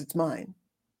realize it's mine.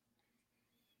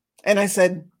 And I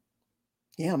said,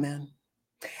 yeah, man.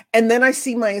 And then I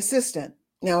see my assistant.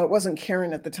 Now, it wasn't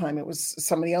Karen at the time. It was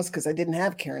somebody else because I didn't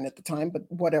have Karen at the time, but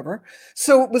whatever.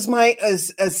 So it was my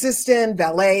assistant,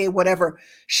 valet, whatever.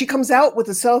 She comes out with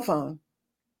a cell phone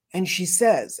and she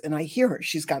says, and I hear her,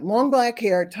 she's got long black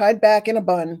hair tied back in a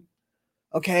bun.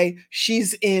 Okay.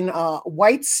 She's in a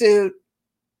white suit,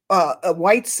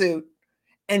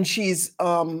 and she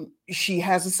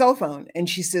has a cell phone and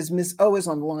she says, Miss O is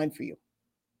on the line for you.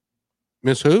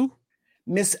 Miss who?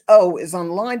 Miss O is on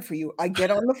the line for you. I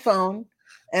get on the phone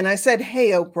and I said, hey,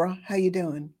 Oprah, how you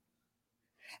doing?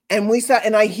 And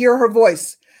and I hear her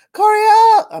voice,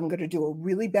 Coriel. I'm going to do a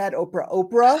really bad Oprah.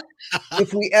 Oprah,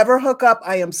 if we ever hook up,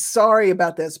 I am sorry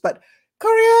about this, but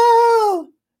Coriel,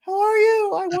 how are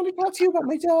you? I want to talk to you about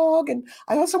my dog. And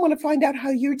I also want to find out how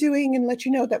you're doing and let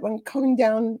you know that I'm coming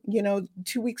down,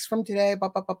 2 weeks from today.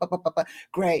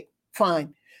 Great.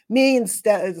 Fine. Me and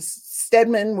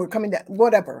Stedman were coming down,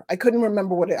 whatever. I couldn't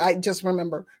remember I just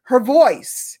remember her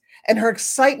voice and her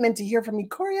excitement to hear from me.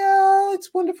 Coriel,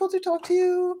 it's wonderful to talk to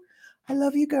you. I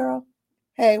love you, girl.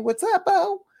 Hey, what's up,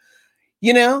 Bo?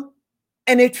 You know,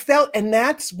 and it felt, and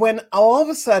that's when all of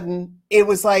a sudden it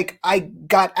was like I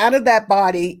got out of that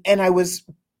body and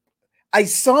I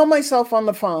saw myself on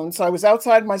the phone. So I was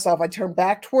outside myself. I turned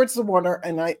back towards the water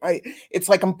and it's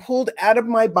like I'm pulled out of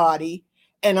my body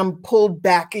and I'm pulled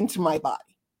back into my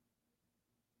body.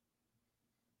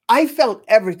 I felt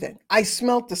everything. I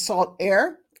smelled the salt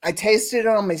air. I tasted it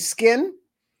on my skin.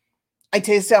 I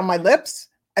tasted it on my lips.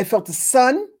 I felt the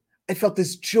sun. I felt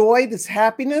this joy, this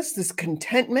happiness, this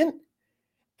contentment.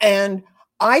 And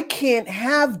I can't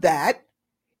have that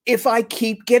if I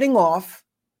keep getting off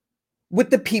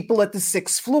with the people at the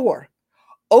 6th floor.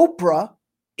 Oprah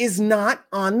is not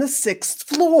on the 6th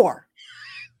floor.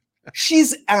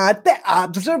 She's at the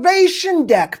observation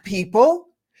deck, people.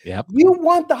 Yep. You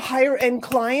want the higher end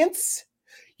clients,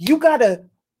 you got to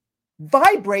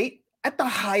vibrate at the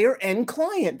higher end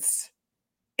clients.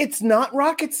 It's not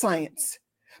rocket science,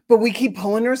 but we keep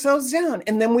pulling ourselves down.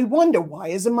 And then we wonder, why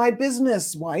isn't my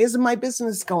business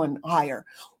going higher?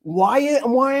 Why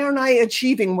aren't I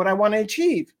achieving what I want to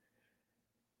achieve?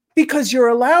 Because you're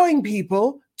allowing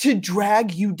people to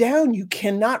drag you down. You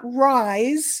cannot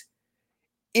rise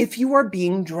if you are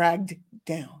being dragged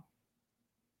down.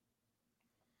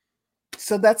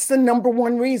 So that's the number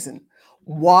one reason.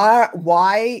 Why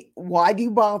do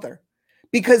you bother?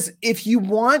 Because if you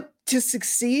want to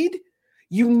succeed,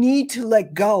 you need to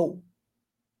let go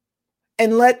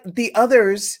and let the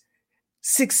others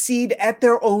succeed at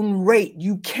their own rate.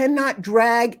 You cannot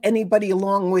drag anybody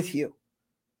along with you.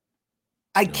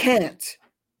 I can't.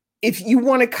 If you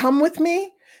want to come with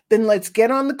me, then let's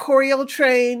get on the Coriel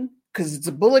train, because it's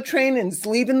a bullet train and it's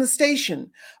leaving the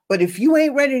station. But if you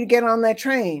ain't ready to get on that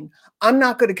train, I'm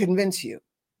not going to convince you.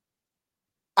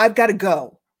 I've got to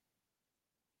go.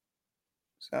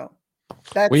 So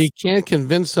that's... Well, you can't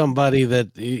convince somebody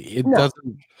that it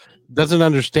doesn't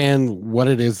understand what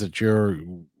it is that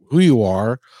who you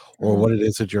are, or what it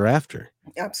is that you're after.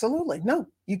 Absolutely. No,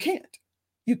 you can't.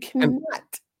 You cannot.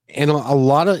 And a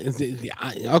lot of,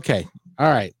 okay. All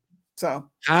right. So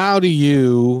how do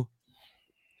you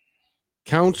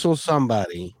counsel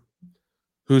somebody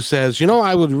who says,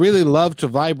 I would really love to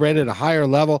vibrate at a higher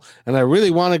level, and I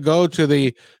really want to go to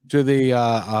the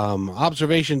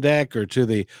observation deck or to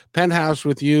the penthouse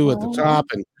with you at the top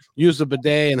and use the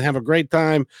bidet and have a great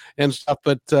time and stuff,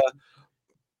 but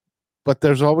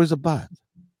there's always a but.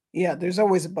 Yeah, there's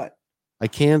always a but. I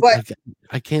can't.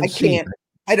 I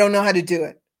don't know how to do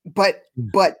it. But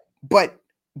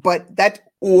that,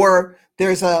 or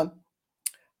there's a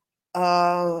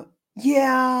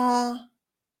yeah.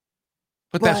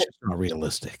 But that's just not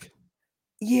realistic.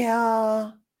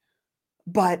 Yeah.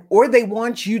 Or they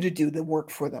want you to do the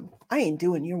work for them. I ain't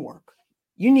doing your work.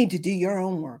 You need to do your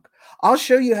own work. I'll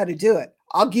show you how to do it.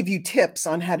 I'll give you tips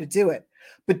on how to do it.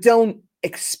 But do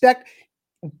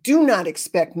not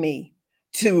expect me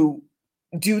to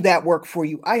do that work for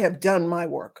you. I have done my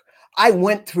work. I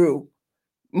went through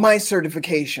my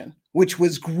certification, which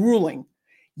was grueling.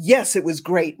 Yes, it was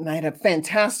great, and I had a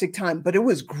fantastic time, but it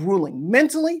was grueling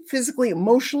mentally, physically,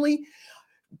 emotionally,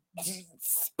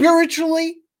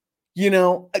 spiritually.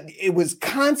 It was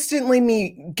constantly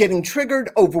me getting triggered,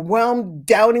 overwhelmed,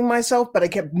 doubting myself, but I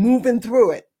kept moving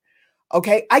through it.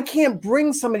 Okay. I can't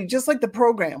bring somebody, just like the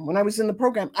program. When I was in the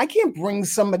program, I can't bring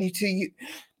somebody to you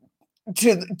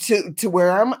to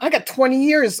where I got 20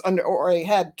 years I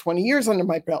had 20 years under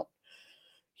my belt.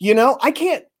 You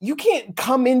can't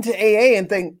come into AA and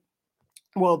think,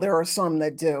 well, there are some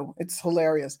that do. It's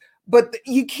hilarious. But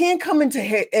you can't come into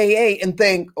AA and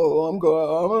think,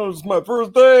 oh, it's my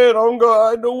first day and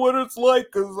I know what it's like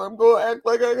because I'm going to act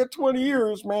like I got 20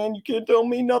 years, man. You can't tell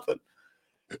me nothing.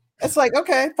 It's like,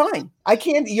 okay, fine.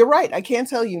 You're right. I can't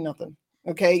tell you nothing.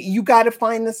 Okay. You got to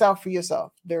find this out for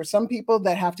yourself. There are some people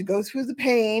that have to go through the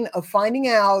pain of finding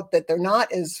out that they're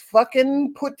not as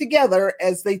fucking put together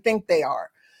as they think they are.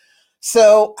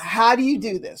 So how do you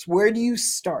do this? Where do you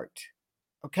start?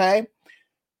 Okay.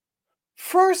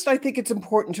 First, I think it's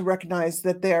important to recognize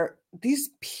that these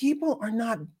people are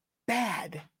not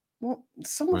bad. Well,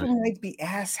 some of them might be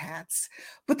asshats,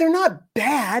 but they're not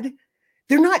bad.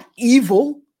 They're not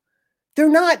evil. They're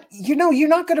not, you're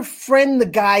not going to friend the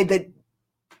guy that,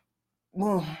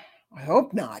 well, I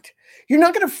hope not. You're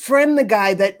not going to friend the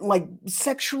guy that like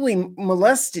sexually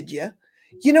molested you.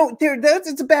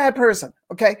 It's a bad person.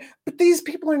 Okay. But these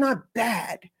people are not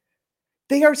bad.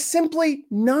 They are simply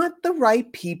not the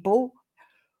right people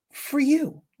for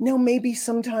you. Now, maybe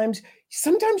sometimes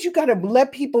you got to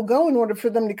let people go in order for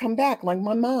them to come back, like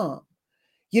my mom.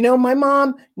 My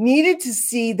mom needed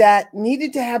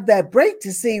to have that break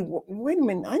to say, wait a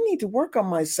minute, I need to work on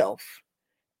myself.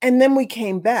 And then we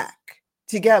came back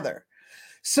together.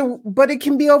 So, but it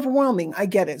can be overwhelming. I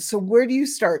get it. So where do you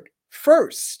start?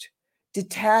 First,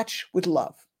 detach with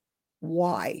love.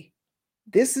 Why?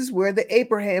 This is where the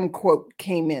Abraham quote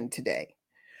came in today.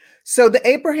 So the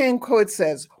Abraham quote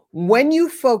says, when you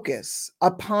focus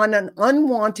upon an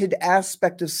unwanted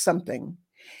aspect of something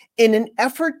in an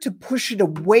effort to push it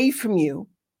away from you,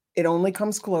 it only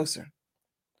comes closer.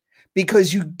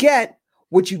 Because you get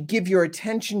what you give your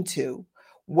attention to,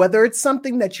 whether it's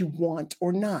something that you want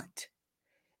or not.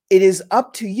 It is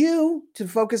up to you to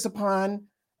focus upon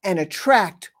and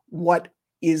attract what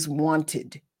is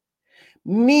wanted.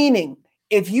 Meaning,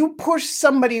 if you push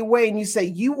somebody away and you say,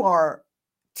 you are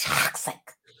toxic,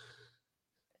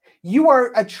 you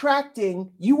are attracting,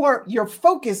 your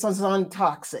focus is on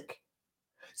toxic.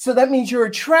 So that means you're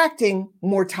attracting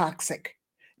more toxic.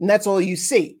 And that's all you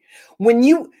see.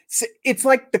 It's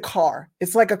like the car.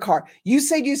 It's like a car. You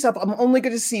say to yourself, I'm only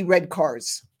going to see red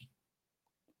cars.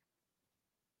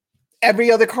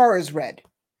 Every other car is red.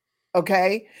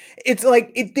 Okay. It's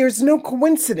like, there's no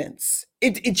coincidence.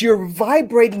 You're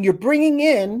vibrating. You're bringing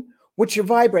in what you're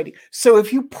vibrating. So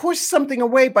if you push something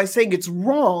away by saying it's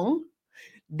wrong,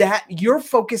 that you're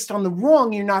focused on the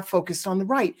wrong, you're not focused on the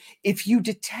right. If you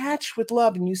detach with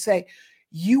love and you say,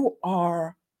 you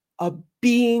are a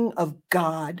being of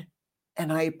God,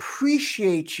 and I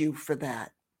appreciate you for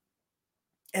that.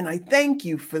 And I thank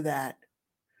you for that.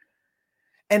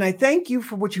 And I thank you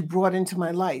for what you brought into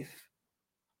my life.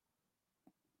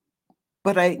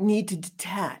 But I need to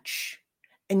detach.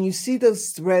 And you see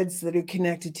those threads that are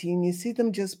connected to you, and you see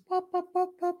them just pop, pop, pop,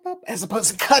 pop, pop, as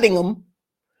opposed to cutting them.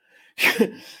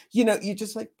 You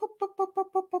just like pop, pop, pop,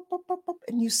 pop, pop, pop, pop, pop,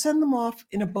 and you send them off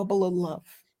in a bubble of love.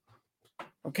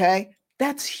 Okay,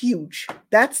 that's huge.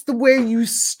 That's the way you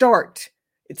start.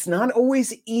 It's not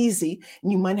always easy,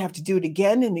 and you might have to do it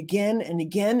again and again and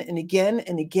again and again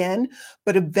and again.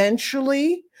 But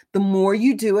eventually, the more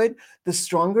you do it, the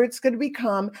stronger it's going to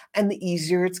become, and the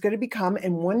easier it's going to become.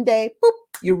 And one day, boop,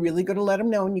 you're really going to let them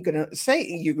know, and you're going to say,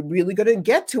 you're really going to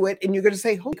get to it, and you're going to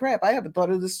say, holy crap, I haven't thought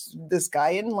of this guy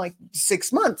in like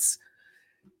 6 months.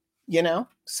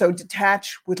 So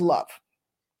detach with love.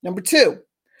 Number 2,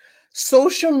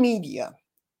 social media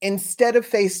instead of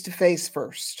face-to-face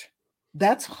first.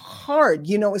 That's hard,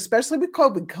 especially with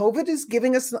COVID. COVID is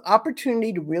giving us an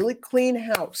opportunity to really clean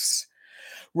house.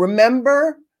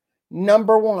 Remember,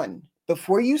 number 1,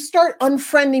 before you start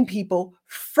unfriending people,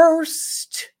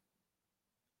 first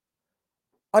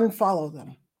unfollow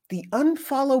them. The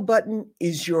unfollow button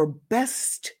is your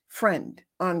best friend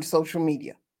on social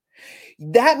media.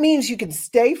 That means you can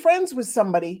stay friends with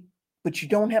somebody, but you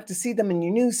don't have to see them in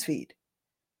your newsfeed.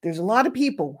 There's a lot of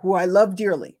people who I love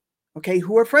dearly, okay,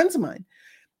 who are friends of mine.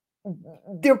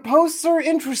 Their posts are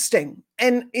interesting,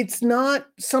 and it's not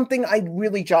something I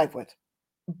really jive with.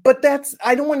 But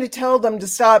I don't want to tell them to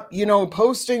stop,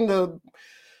 posting the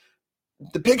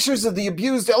pictures of the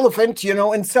abused elephant,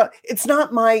 and stuff. It's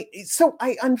not so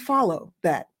I unfollow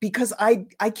that because I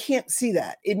can't see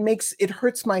that. It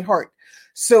hurts my heart.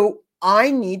 So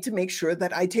I need to make sure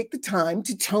that I take the time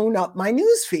to tone up my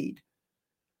newsfeed.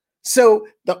 So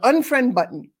the unfriend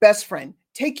button, best friend,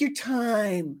 take your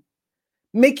time,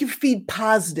 make your feed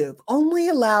positive, only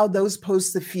allow those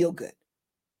posts that feel good.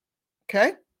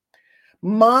 Okay.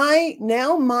 My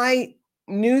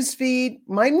newsfeed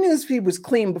was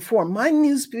clean before. My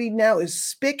newsfeed now is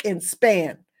spick and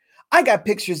span. I got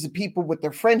pictures of people with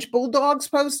their French bulldogs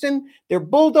posting, their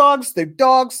bulldogs, their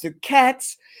dogs, their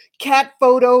cats, cat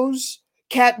photos,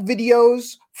 cat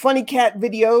videos, funny cat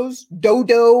videos,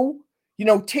 Dodo,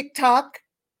 TikTok,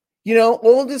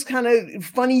 all this kind of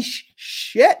funny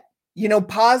shit,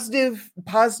 positive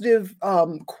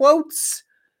quotes.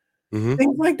 Mm-hmm.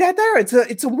 Things like that.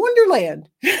 It's a wonderland.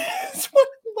 It's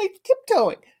like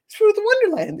tiptoeing through the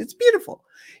wonderland. It's beautiful,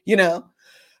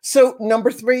 So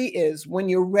number 3 is when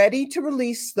you're ready to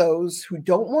release those who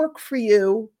don't work for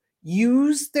you,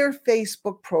 use their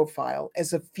Facebook profile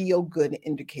as a feel-good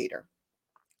indicator.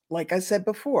 Like I said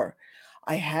before,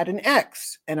 I had an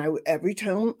ex, and every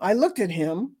time I looked at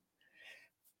him,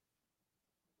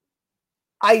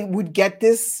 I would get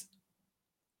this,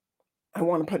 I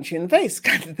want to punch you in the face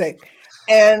kind of thing.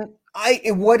 And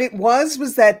what it was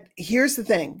that, here's the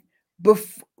thing,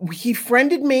 he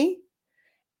friended me,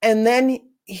 and then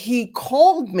he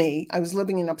called me. I was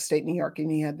living in upstate New York,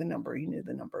 and he had the number. He knew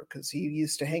the number because he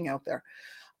used to hang out there.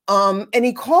 And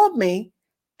he called me,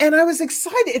 And I was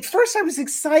excited. At first, I was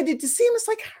excited to see him. It's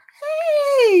like,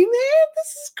 hey, man, this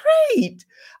is great.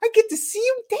 I get to see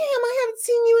you. Damn, I haven't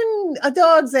seen you in a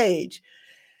dog's age.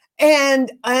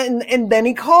 And then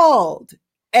he called.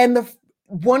 And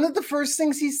one of the first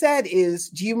things he said is,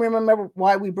 do you remember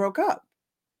why we broke up?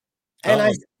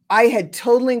 And I had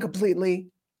totally and completely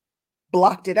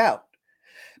blocked it out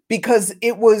because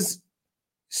it was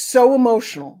so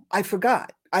emotional. I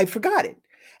forgot it.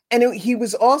 And he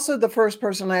was also the first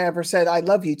person I ever said, I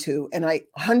love you to. And I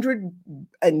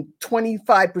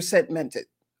 125% meant it.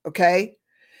 Okay.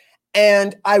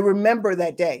 And I remember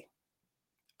that day.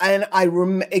 And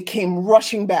it came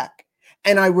rushing back.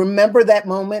 And I remember that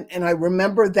moment. And I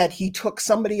remember that he took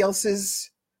somebody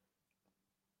else's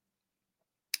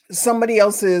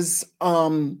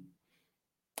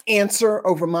answer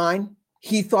over mine.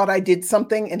 He thought I did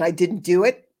something and I didn't do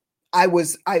it.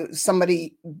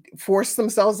 Somebody forced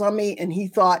themselves on me and he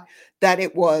thought that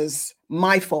it was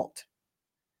my fault.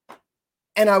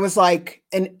 And I was like,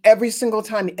 and every single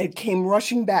time it came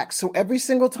rushing back. So every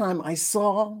single time I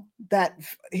saw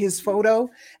his photo,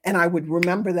 and I would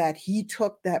remember that he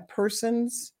took that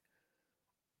person's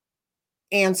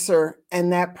answer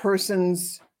and that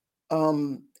person's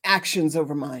actions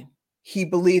over mine. He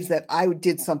believed that I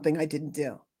did something I didn't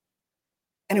do.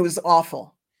 And it was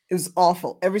awful. It was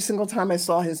awful. Every single time I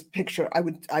saw his picture, I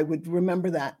would remember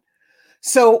that.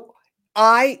 So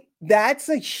that's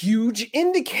a huge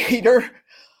indicator.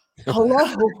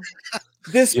 Hello,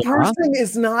 this person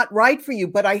is not right for you.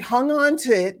 But I hung on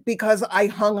to it because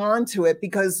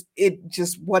it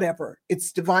just, whatever.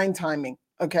 It's divine timing.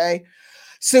 Okay.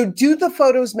 So do the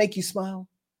photos make you smile?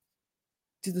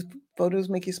 Do the photos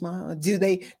make you smile? Do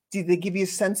they give you a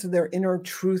sense of their inner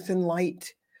truth and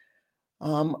light?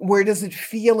 Where does it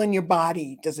feel in your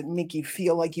body? Does it make you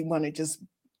feel like you want to just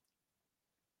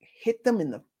hit them in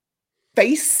the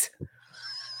face?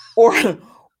 Or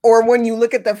when you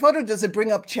look at the photo, does it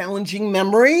bring up challenging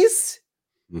memories?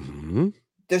 Mm-hmm.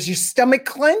 Does your stomach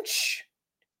clench?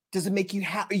 Does it make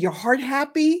your heart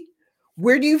happy?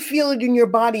 Where do you feel it in your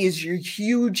body is your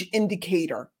huge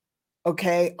indicator,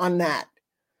 okay, on that.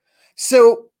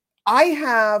 So I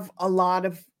have a lot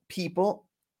of people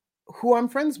who I'm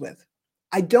friends with.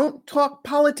 I don't talk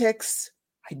politics.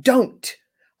 I don't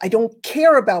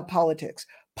care about politics.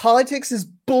 Politics is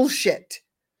bullshit.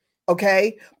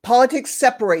 Okay. Politics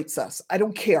separates us. I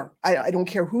don't care. I don't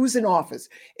care who's in office.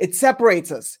 It separates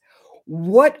us.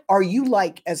 What are you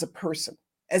like as a person,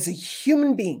 as a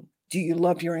human being? Do you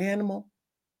love your animal?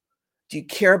 Do you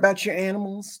care about your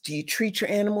animals? Do you treat your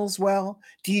animals well?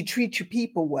 Do you treat your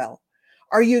people well?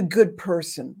 Are you a good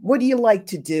person? What do you like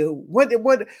to do?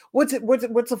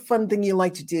 What's a fun thing you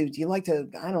like to do? Do you like to,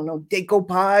 I don't know,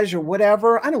 decoupage or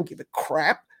whatever? I don't give a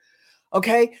crap.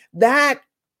 Okay. That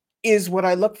is what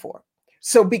I look for.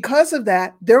 So because of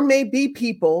that, there may be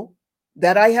people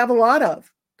that I have a lot of.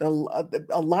 A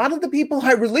lot of the people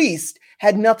I released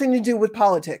had nothing to do with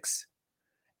politics.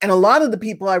 And a lot of the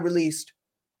people I released,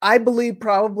 I believe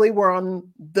probably were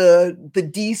on the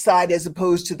D side as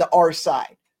opposed to the R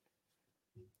side.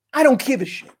 I don't give a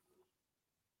shit.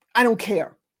 I don't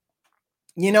care.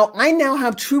 You know, I now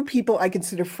have true people I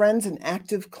consider friends and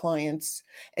active clients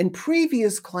and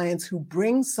previous clients who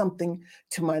bring something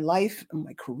to my life and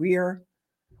my career.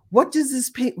 What does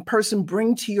this person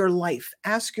bring to your life?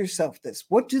 Ask yourself this.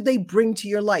 What do they bring to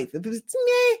your life? If it's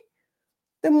meh,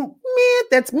 then meh,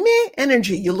 that's meh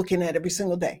energy you're looking at every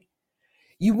single day.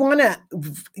 You want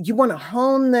to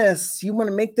hone this. You want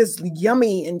to make this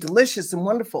yummy and delicious and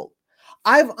wonderful.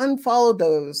 I've unfollowed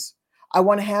those. I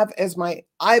want to have as my,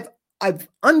 I've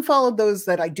unfollowed those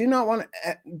that I do not want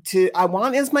I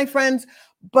want as my friends,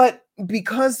 but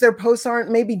because their posts aren't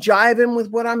maybe jiving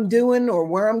with what I'm doing or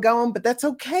where I'm going, but that's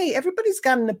okay. Everybody's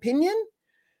got an opinion.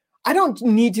 I don't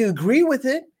need to agree with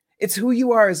it. It's who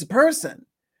you are as a person.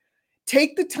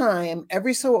 Take the time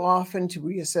every so often to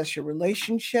reassess your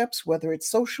relationships, whether it's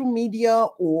social media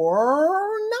or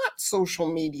not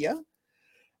social media.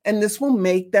 And this will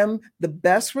make them the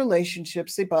best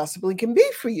relationships they possibly can be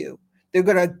for you. They're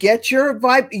going to get your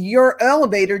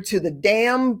elevator to the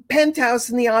damn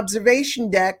penthouse in the observation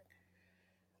deck.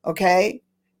 Okay.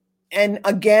 And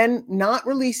again, not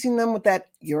releasing them with that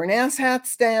you're an asshat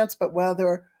stance, but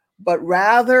rather,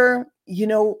 you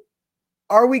know,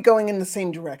 are we going in the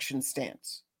same direction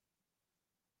stance?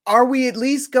 Are we at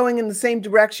least going in the same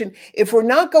direction? If we're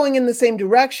not going in the same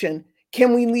direction,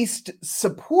 can we at least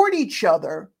support each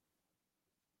other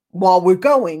while we're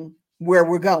going where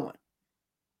we're going?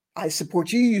 I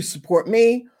support you, you support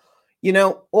me. You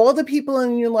know, all the people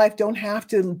in your life don't have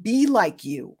to be like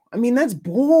you. I mean, that's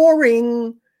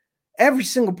boring. every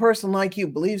single person like you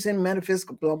believes in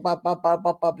metaphysical, blah, blah, blah, blah,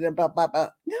 blah, blah, blah, blah, blah, blah.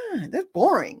 Yeah, that's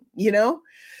boring, you know?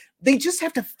 They just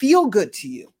have to feel good to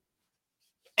you.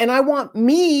 And I want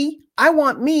me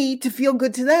to feel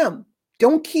good to them.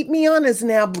 Don't keep me on as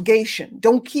an obligation.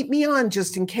 Don't keep me on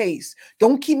just in case.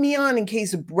 Don't keep me on in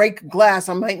case of break glass.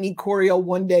 I might need Coriel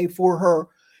one day for her,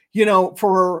 you know,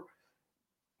 for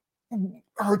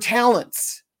her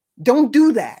talents. Don't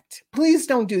do that. Please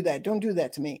don't do that. Don't do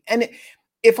that to me. And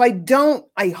if I don't,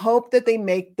 I hope that they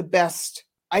make the best.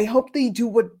 I hope they do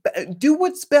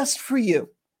what's best for you,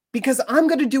 because I'm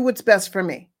going to do what's best for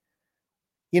me.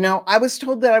 You know, I was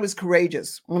told that I was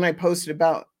courageous when I posted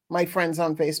about my friends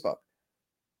on Facebook,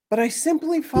 but I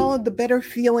simply followed the better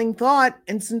feeling thought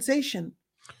and sensation.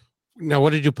 Now,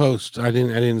 what did you post? I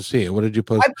didn't see it. What did you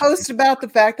post? I posted about the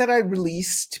fact that I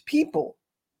released people,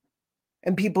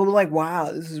 and people were like,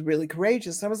 wow, this is really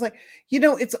courageous. And I was like, you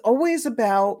know, it's always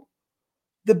about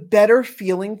the better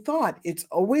feeling thought. It's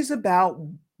always about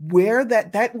where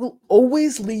that will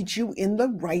always lead you in the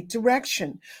right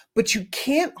direction, but you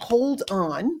can't hold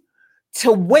on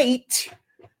to weight.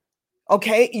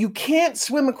 Okay. You can't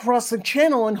swim across the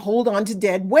channel and hold on to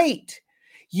dead weight.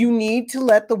 You need to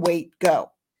let the weight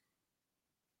go.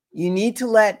 You need to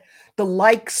let the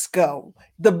likes go.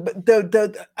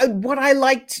 What I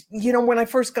liked, you know, when I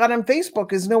first got on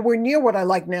Facebook is nowhere near what I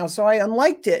like now. So I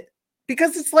unliked it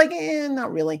because it's like,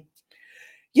 not really.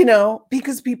 You know,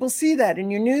 because people see that in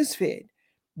your newsfeed.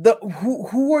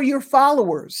 Who are your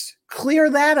followers? Clear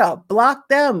that up. Block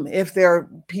them if they're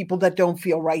people that don't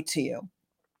feel right to you.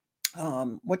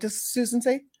 What does Susan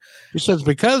say? She says,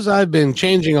 because I've been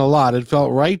changing a lot, it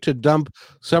felt right to dump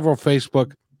several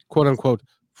Facebook quote unquote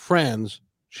friends.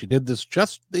 She did this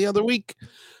just the other week.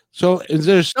 So is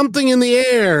there something in the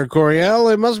air,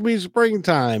 Coriel? It must be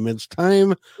springtime. It's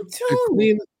time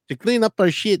to clean up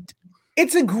our shit.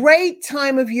 It's a great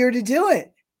time of year to do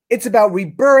it. It's about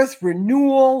rebirth,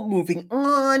 renewal, moving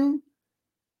on.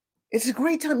 It's a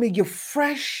great time. You're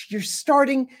fresh. You're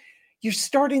starting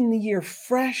the year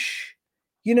fresh.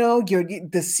 You know,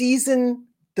 the season,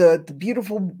 the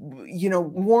beautiful, you know,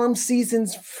 warm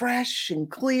season's fresh and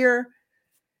clear.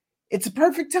 It's a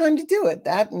perfect time to do it.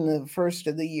 That in the first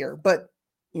of the year, but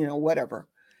you know, whatever,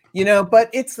 you know, but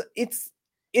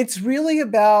it's really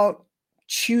about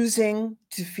choosing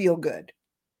to feel good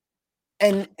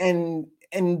and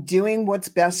doing what's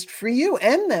best for you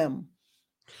and them.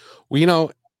 Well, you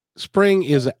know, spring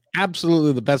is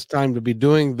absolutely the best time to be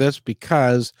doing this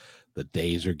because the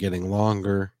days are getting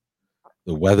longer.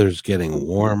 The weather's getting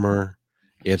warmer.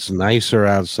 It's nicer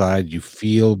outside. You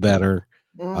feel better.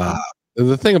 Mm-hmm.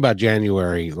 The thing about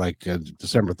January, like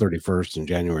December 31st and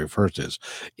January 1st, is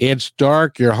it's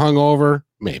dark. You're hungover,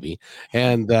 maybe,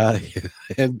 and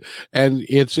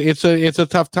it's a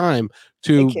tough time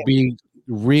to be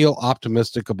real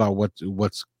optimistic about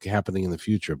what's happening in the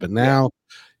future. But now,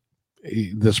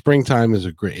 the springtime is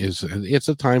it's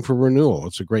a time for renewal.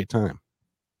 It's a great time.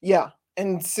 Yeah.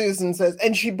 And Susan says,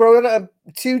 and she brought up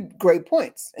two great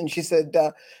points. And she said,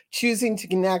 choosing to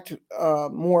connect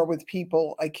more with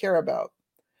people I care about.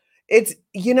 It's,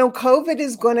 you know, COVID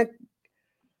is going to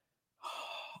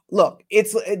look,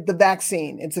 it's the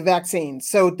vaccine. It's a vaccine.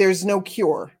 So there's no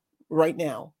cure right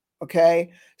now.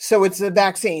 Okay. So it's a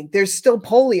vaccine. There's still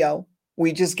polio.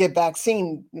 We just get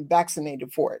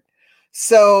vaccinated for it.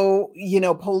 So, you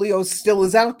know, polio still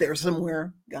is out there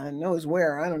somewhere. God knows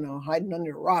where. I don't know, hiding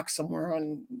under a rock somewhere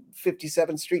on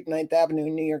 57th Street, 9th Avenue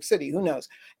in New York City. Who knows?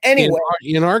 Anyway.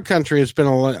 In our country, it's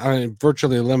been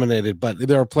virtually eliminated, but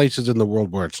there are places in the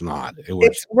world where it's not.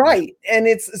 It's right. And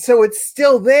it's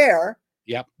still there.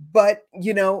 Yep. But,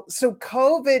 you know, so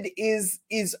COVID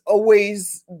is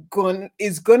always going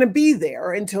to be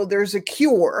there until there's a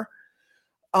cure.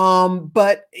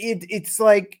 But it's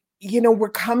like, you know, we're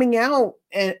coming out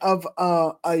of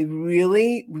a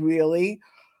really, really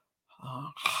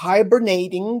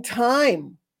hibernating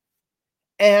time.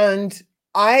 And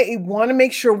I want to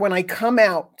make sure when I come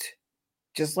out,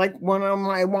 just like when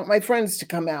I want my friends to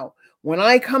come out, when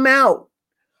I come out,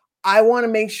 I want to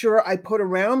make sure I put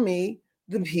around me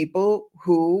the people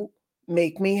who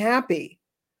make me happy.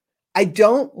 I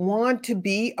don't want to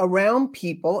be around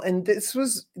people. And this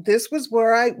was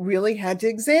where I really had to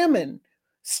examine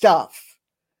stuff.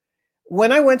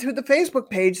 When I went through the Facebook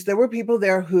page, there were people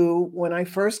there who, when I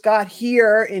first got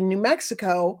here in New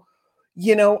Mexico,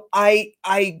 you know, I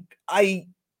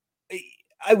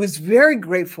was very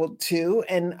grateful to,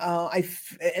 and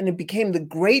it became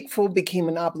became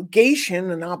an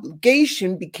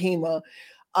obligation became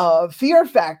a fear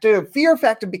factor. Fear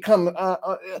factor become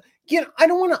you know, I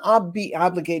don't want to be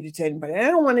obligated to anybody. I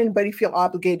don't want anybody to feel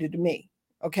obligated to me.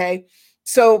 Okay.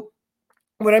 So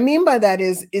what I mean by that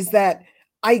is that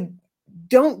I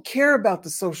don't care about the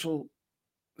social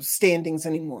standings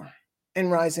anymore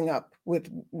and rising up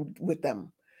with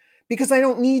them, because I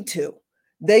don't need to.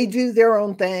 They do their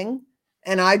own thing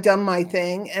and I've done my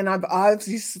thing, and I've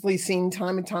obviously seen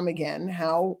time and time again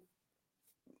how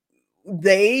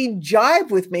they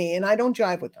jive with me and I don't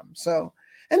jive with them. So,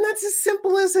 and that's as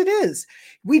simple as it is.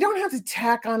 We don't have to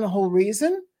tack on a whole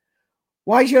reason.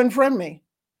 Why'd you unfriend me?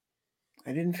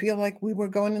 I didn't feel like we were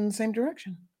going in the same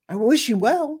direction. I wish you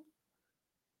well.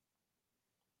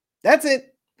 That's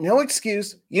it. No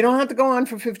excuse. You don't have to go on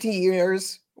for 50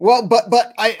 years. Well,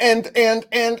 but I and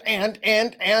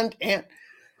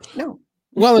no.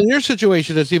 Well, in your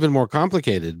situation, it's even more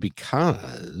complicated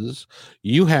because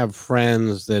you have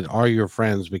friends that are your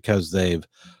friends because they've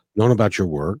known about your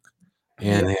work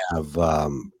and have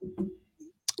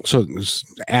so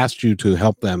asked you to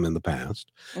help them in the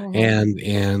past,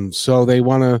 and so they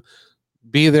want to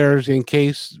be there in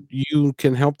case you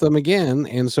can help them again.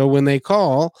 And so when they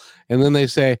call and then they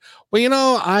say, well, you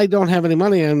know, I don't have any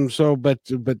money, and so but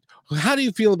how do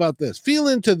you feel about this? Feel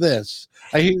into this.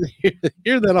 I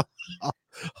hear that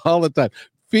all the time.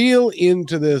 Feel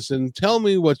into this and tell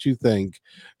me what you think.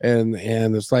 And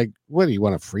it's like, what do you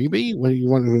want, a freebie? What do you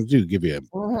want to do? Give you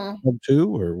a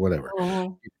two or whatever?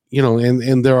 You know,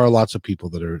 and there are lots of people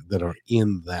that are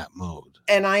in that mode.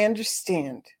 And I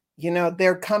understand, you know,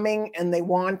 they're coming and they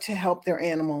want to help their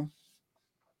animal.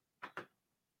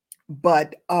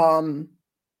 But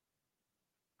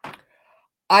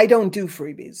I don't do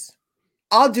freebies.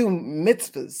 I'll do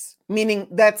mitzvahs, meaning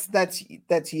that's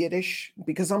Yiddish,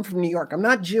 because I'm from New York. I'm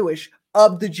not Jewish,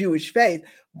 of the Jewish faith,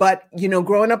 but you know,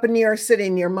 growing up in New York City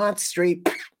near Mott Street,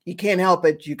 you can't help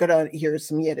it. You gotta hear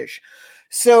some Yiddish.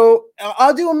 So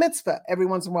I'll do a mitzvah every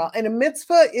once in a while. And a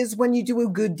mitzvah is when you do a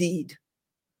good deed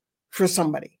for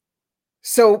somebody.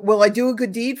 So will I do a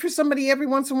good deed for somebody every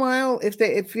once in a while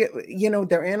if you know,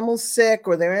 their animal's sick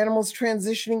or their animal's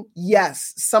transitioning?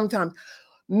 Yes, sometimes.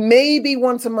 Maybe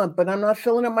once a month, but I'm not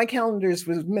filling up my calendars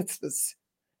with mitzvahs.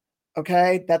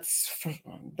 Okay,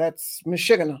 that's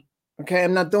Michigan. Okay,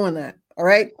 I'm not doing that. All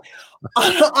right,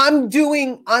 I'm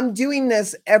doing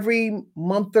this every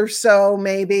month or so,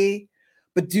 maybe,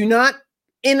 but do not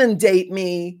inundate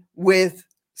me with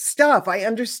stuff. I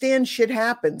understand shit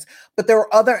happens, but there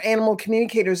are other animal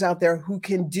communicators out there who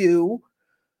can do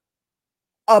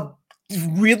a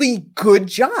really good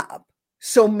job.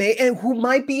 So and who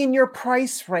might be in your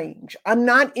price range. I'm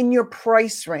not in your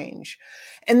price range.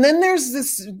 And then there's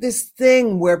this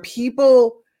thing where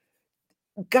people,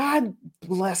 God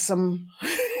bless them.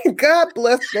 God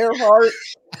bless their heart.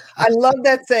 I love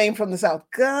that saying from the South.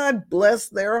 God bless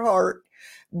their heart.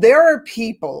 There are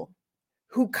people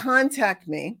who contact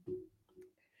me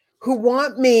who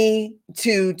want me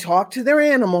to talk to their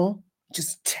animal.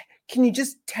 Can you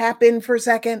just tap in for a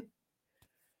second?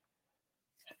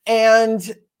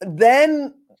 And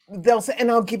then they'll say,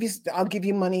 and I'll give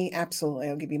you money. Absolutely.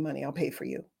 I'll give you money. I'll pay for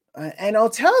you. And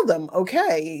I'll tell them,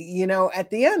 okay, you know,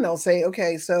 at the end, I'll say,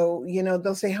 okay, so, you know,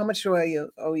 they'll say, how much do I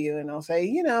owe you? And I'll say,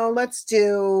 you know, let's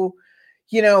do,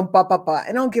 you know,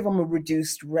 and I'll give them a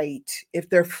reduced rate if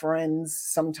they're friends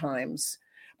sometimes.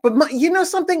 But you know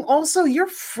something, also your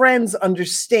friends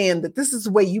understand that this is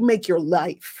the way you make your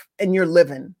life and you're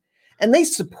living, and they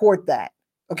support that.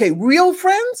 Okay, real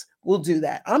friends will do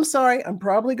that. I'm sorry, I'm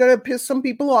probably going to piss some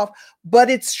people off, but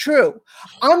it's true.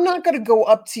 I'm not going to go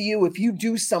up to you if you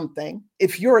do something,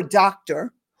 if you're a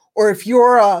doctor or if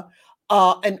you're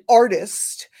an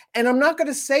artist, and I'm not going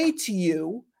to say to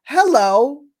you,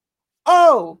 hello,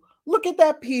 oh, look at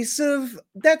that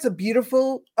that's a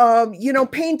beautiful, you know,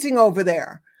 painting over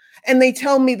there. And they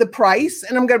tell me the price,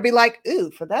 and I'm going to be like,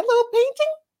 ooh, for that little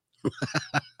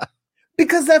painting?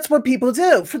 Because that's what people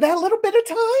do. For that little bit of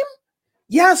time?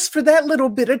 Yes, for that little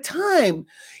bit of time.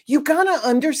 You got to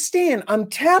understand, I'm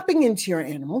tapping into your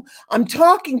animal. I'm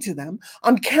talking to them.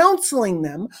 I'm counseling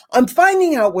them. I'm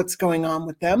finding out what's going on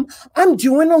with them. I'm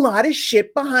doing a lot of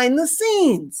shit behind the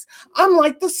scenes. I'm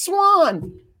like the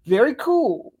swan. Very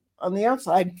cool on the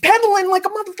outside, pedaling like a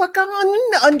motherfucker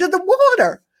under the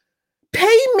water.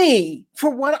 Pay me for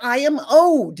what I am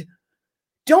owed.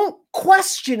 Don't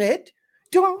question it.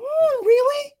 Don't,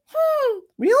 really?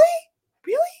 Really?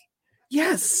 Really?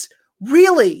 Yes,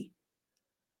 really.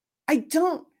 I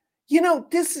don't, you know,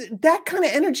 that kind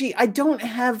of energy I don't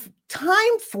have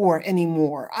time for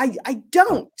anymore. I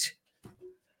don't.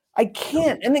 I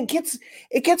can't. And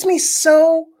it gets me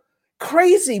so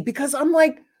crazy because I'm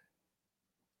like,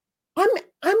 I'm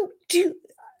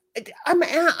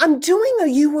doing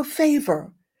you a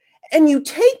favor, and you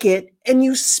take it and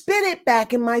you spit it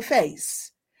back in my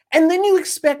face. And then you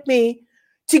expect me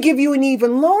to give you an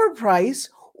even lower price,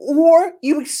 or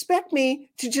you expect me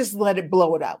to just let it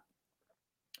blow it out,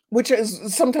 which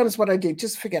is sometimes what I do.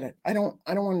 Just forget it. I don't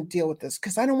want to deal with this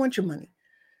because I don't want your money.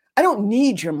 I don't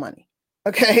need your money.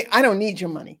 Okay. I don't need your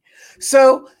money.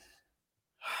 So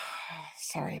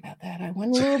sorry about that. I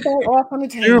went a little bit off on a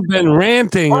tangent. You've been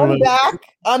ranting.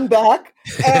 I'm back.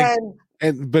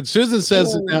 But Susan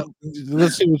says, now,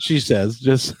 let's see what she says.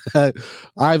 Just,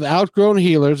 I've outgrown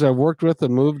healers I've worked with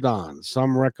and moved on.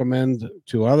 Some recommend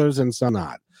to others and some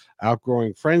not.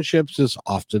 Outgrowing friendships is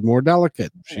often more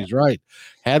delicate. She's right.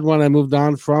 Had one I moved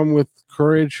on from with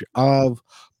courage of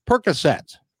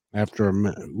Percocet after a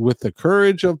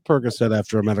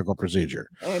medical procedure.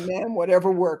 And man,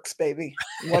 whatever works, baby.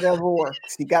 Whatever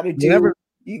works. You got to do.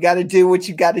 You got to do what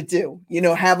you got to do.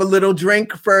 Have a little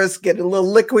drink first, get a little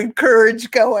liquid courage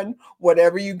going,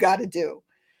 whatever you got to do.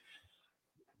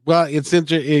 Well, it's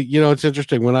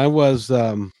interesting. When I was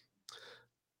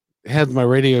had my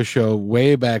radio show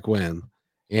way back when,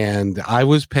 and I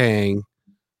was paying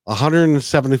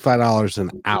 $175 an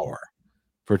hour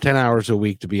for 10 hours a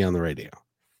week to be on the radio.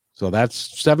 So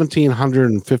that's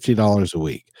 $1,750 a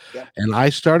week. Yep. And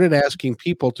I started asking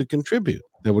people to contribute.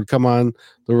 They would come on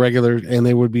the regular and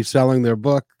they would be selling their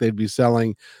book. They'd be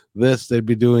selling this, they'd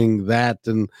be doing that.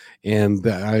 And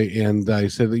I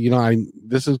said,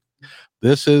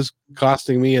 this is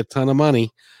costing me a ton of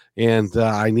money and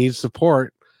I need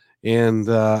support. And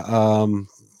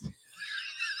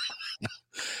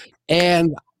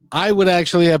and I would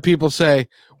actually have people say,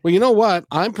 well, you know what?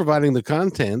 I'm providing the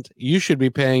content. You should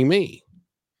be paying me.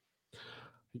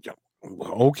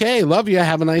 Okay, love you.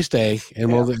 Have a nice day,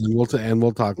 and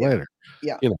we'll talk later.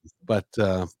 Yeah, but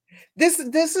this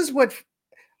is what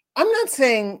I'm not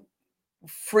saying.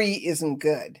 Free isn't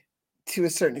good to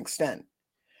a certain extent,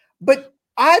 but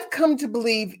I've come to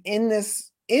believe in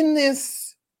this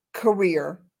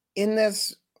career, in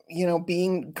this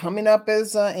coming up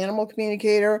as an animal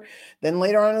communicator, then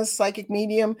later on as a psychic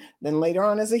medium, then later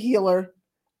on as a healer.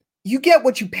 You get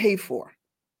what you pay for.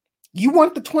 You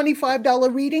want the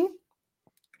 $25 reading?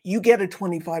 You get a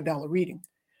 $25 reading.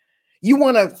 You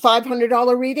want a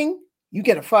 $500 reading? You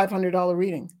get a $500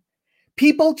 reading.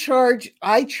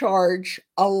 I charge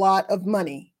a lot of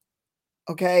money,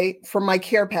 okay, for my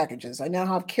care packages. I now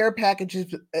have care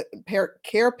packages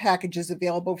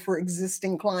available for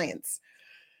existing clients.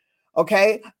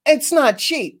 Okay, it's not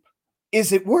cheap.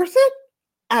 Is it worth it?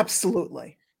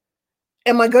 Absolutely.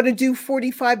 Am I going to do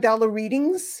 $45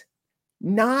 readings?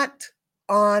 Not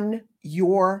on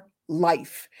your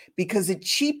life, because it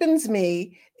cheapens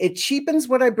me. It cheapens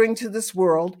what I bring to this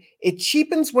world. It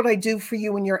cheapens what I do for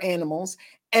you and your animals.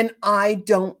 And I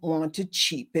don't want to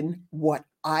cheapen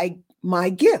my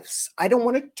gifts. I don't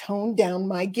want to tone down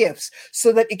my gifts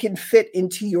so that it can fit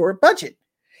into your budget.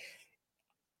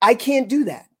 I can't do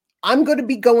that. I'm going to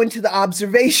be going to the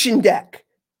observation deck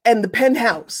and the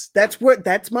penthouse. That's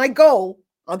my goal.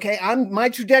 Okay. My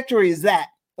trajectory is that.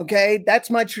 Okay. That's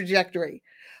my trajectory.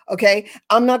 Okay.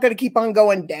 I'm not going to keep on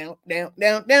going down, down,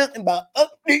 down, down, and up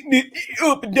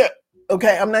and down.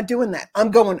 Okay. I'm not doing that. I'm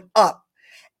going up.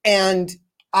 And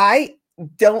I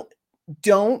don't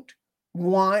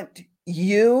want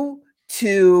you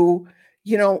to,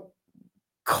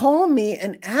 call me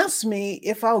and ask me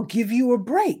if I'll give you a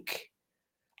break.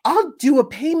 I'll do a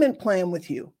payment plan with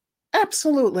you.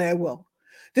 Absolutely, I will.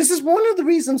 This is one of the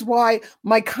reasons why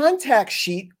my contact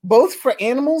sheet, both for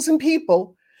animals and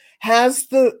people, has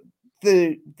the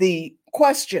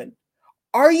question: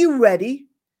 are you ready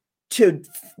to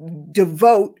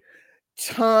devote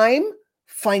time,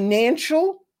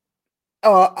 financial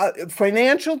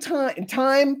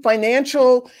time,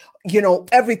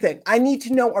 everything? I need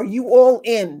to know, are you all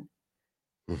in?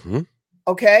 Mm-hmm.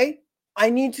 Okay. I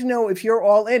need to know if you're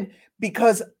all in,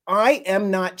 because I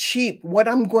am not cheap. What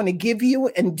I'm going to give you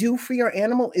and do for your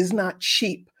animal is not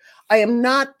cheap. I am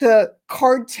not the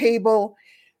card table,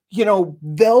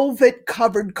 velvet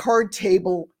covered card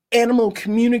table animal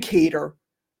communicator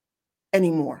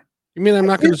anymore. You mean I'm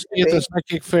not going to see at the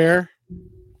psychic fair?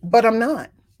 But I'm not.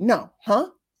 No. Huh?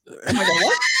 Am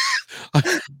I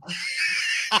what?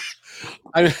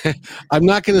 I'm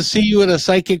not going to see you at a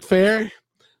psychic fair?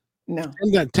 No.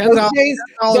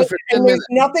 $10 for 10 minutes.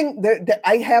 Nothing.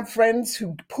 I have friends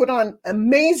who put on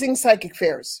amazing psychic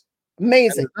fairs.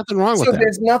 Amazing. There's nothing wrong with that.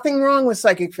 There's nothing wrong with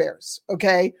psychic fairs.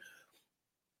 Okay.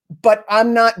 But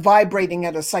I'm not vibrating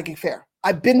at a psychic fair.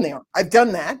 I've been there. I've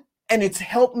done that. And it's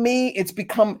helped me. It's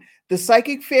become, the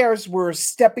psychic fairs were a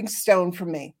stepping stone for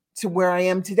me to where I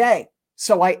am today.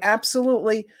 So I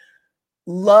absolutely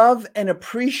love and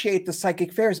appreciate the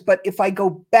psychic fairs. But if I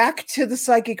go back to the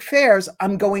psychic fairs,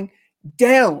 I'm going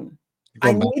down.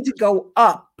 I need to go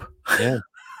up. Yeah.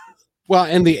 Well,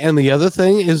 and the other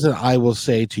thing is that I will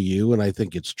say to you, and I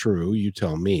think it's true, you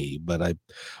tell me, but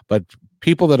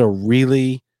people that are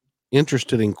really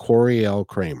interested in Coriel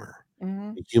Kramer,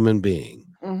 a human being,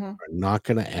 are not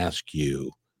going to ask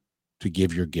you to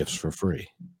give your gifts for free.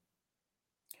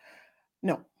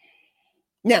 No.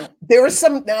 Now, there are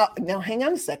some, now hang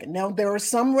on a second. Now, there are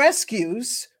some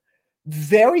rescues,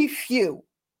 very few.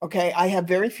 Okay, I have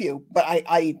very few, but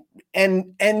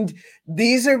and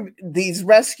these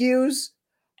rescues,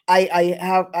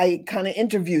 I kind of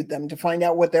interviewed them to find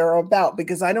out what they're about,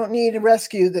 because I don't need a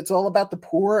rescue that's all about the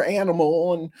poor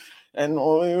animal and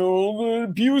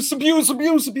abuse.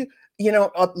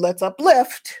 Let's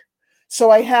uplift.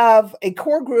 So I have a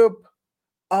core group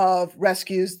of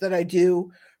rescues that I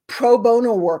do pro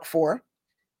bono work for,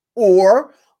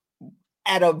 or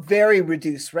at a very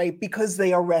reduced rate, because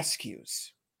they are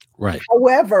rescues. Right.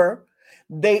 However,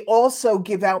 they also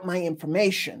give out my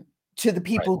information to the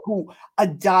people who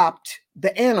adopt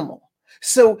the animal.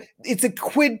 So it's a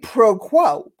quid pro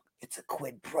quo. It's a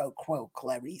quid pro quo,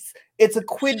 Clarice. It's a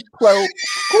quid pro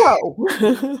quo.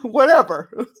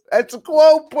 Whatever. It's a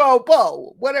quo pro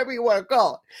quo, whatever you want to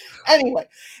call it. Anyway,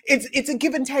 it's a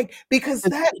give and take, because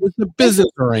it's a business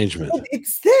arrangement.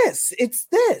 It's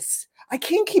this. I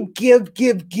can't keep give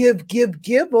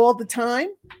all the time.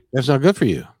 That's not good for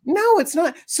you. No, it's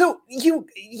not. So you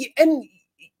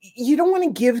don't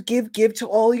want to give to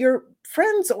all your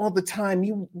friends all the time.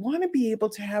 You want to be able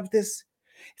to have this.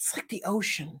 It's like the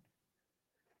ocean.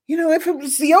 If it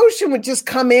was the ocean would just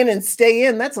come in and stay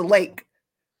in, that's a lake.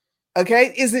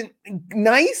 Okay. Is it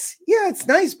nice? Yeah, it's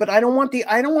nice, but I don't want the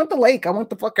lake. I want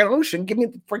the fucking ocean. Give me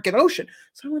the freaking ocean.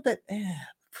 So I want that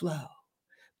flow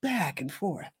back and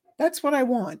forth. That's what I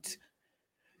want.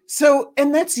 So,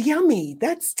 and that's yummy.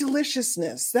 That's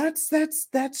deliciousness. That's the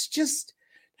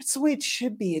way it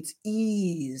should be. It's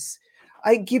ease.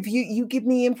 I give you give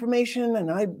me information,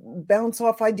 and I bounce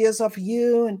off ideas off of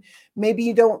you, and maybe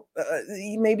you don't,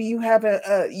 maybe you have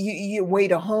a way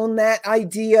to hone that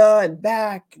idea, and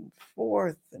back and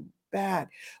forth and back.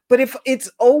 But if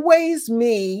it's always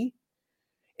me,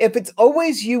 if it's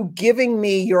always you giving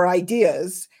me your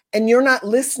ideas, and you're not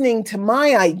listening to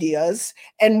my ideas,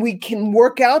 and we can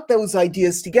work out those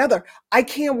ideas together, I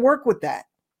can't work with that.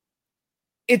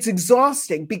 It's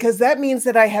exhausting, because that means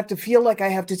that I have to feel like I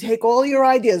have to take all your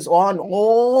ideas on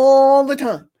all the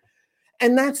time.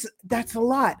 And that's a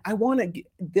lot. I want to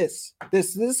this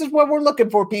is what we're looking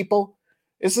for, people.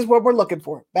 This is what we're looking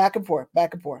for. Back and forth,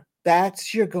 back and forth.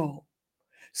 That's your goal.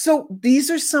 So these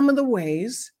are some of the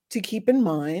ways to keep in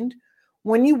mind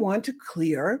when you want to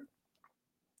clear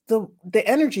the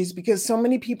energies, because so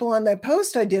many people on that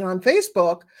post I did on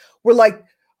Facebook were like,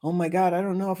 oh my God, I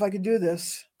don't know if I could do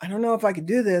this. I don't know if I could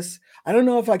do this. I don't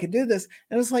know if I could do this.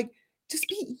 And it's like, just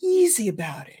be easy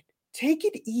about it. Take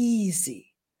it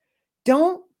easy.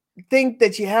 Don't think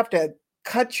that you have to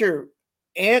cut your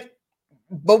Aunt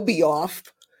Booby off,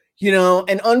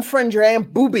 and unfriend your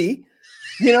Aunt Booby,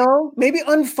 maybe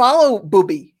unfollow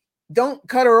Booby. Don't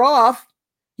cut her off,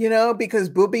 because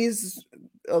Booby's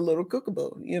a little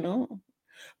cookable,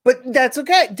 but that's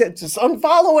okay. Just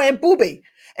unfollow Aunt Booby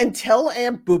and tell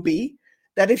Aunt Booby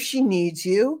that if she needs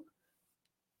you,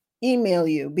 email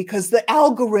you, because the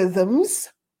algorithms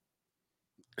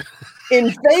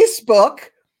in Facebook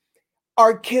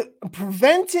are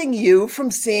preventing you from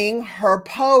seeing her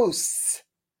posts.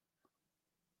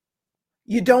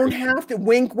 You don't have to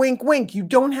wink, wink, wink. You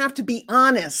don't have to be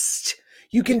honest.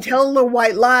 You can tell a little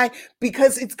white lie,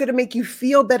 because it's going to make you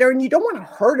feel better, and you don't want to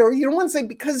hurt her. You don't want to say,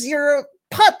 because you're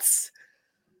putz.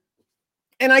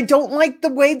 And I don't like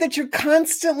the way that you're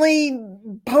constantly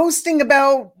posting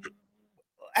about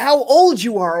how old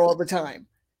you are all the time,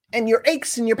 and your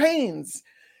aches and your pains.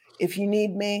 If you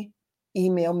need me,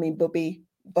 email me, Booby.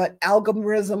 But those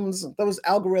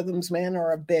algorithms, man,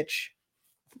 are a bitch.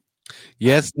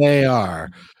 Yes, they are.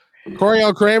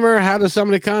 Coriel Kramer, how does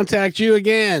somebody contact you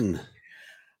again?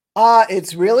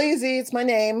 It's real easy. It's my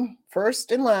name,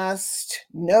 first and last,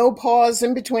 no pause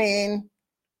in between,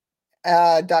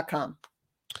 .com.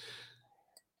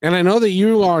 And I know that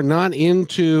you are not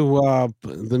into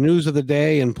the news of the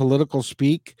day and political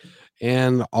speak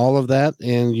and all of that,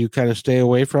 and you kind of stay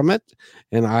away from it.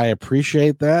 And I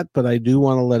appreciate that, but I do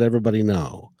want to let everybody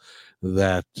know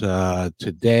that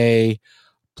today,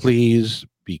 please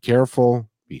be careful,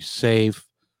 be safe,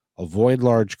 avoid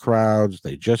large crowds.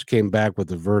 They just came back with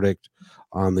the verdict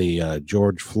on the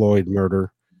George Floyd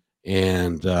murder.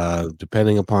 And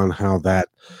depending upon how that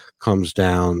comes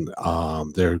down,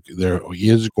 there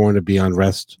is going to be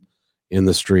unrest in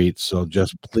the streets. So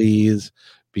just please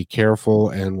be careful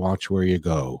and watch where you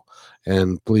go,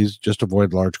 and please just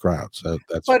avoid large crowds.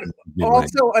 But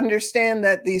also understand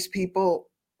that these people,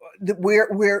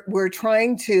 we're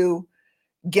trying to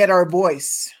get our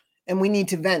voice, and we need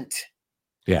to vent.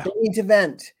 Yeah, we need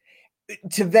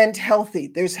to vent healthy.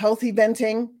 There's healthy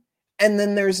venting, and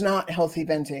then there's not healthy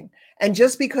venting. And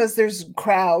just because there's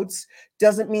crowds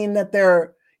doesn't mean that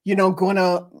they're, going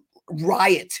to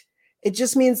riot. It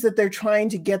just means that they're trying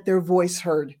to get their voice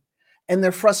heard and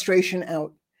their frustration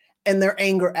out and their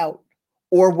anger out,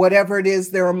 or whatever it is,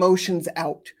 their emotions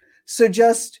out. So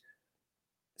just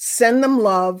send them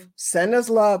love, send us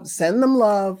love, send them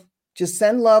love. Just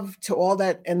send love to all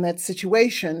that in that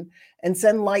situation, and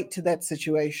send light to that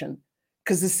situation,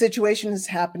 because the situation is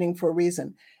happening for a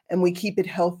reason, and we keep it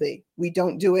healthy. We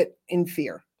don't do it in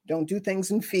fear. Don't do things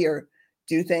in fear.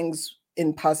 Do things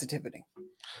in positivity.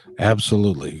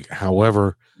 Absolutely.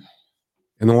 However,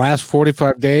 in the last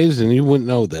 45 days, and you wouldn't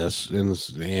know this, and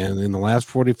in the last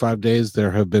 45 days,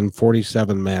 there have been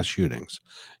 47 mass shootings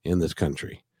in this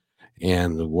country.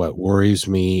 And what worries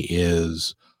me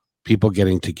is people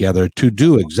getting together to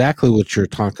do exactly what you're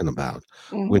talking about,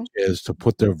 which is to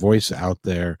put their voice out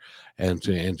there and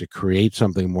to create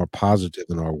something more positive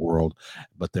in our world.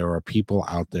 But there are people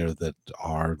out there that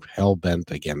are hell-bent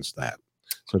against that.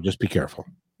 So just be careful.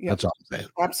 Yep. That's all I'm saying.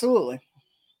 Absolutely.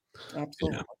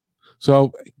 Yeah.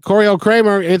 So, Coriel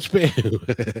Kramer, it's been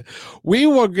we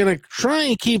were going to try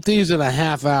and keep these at a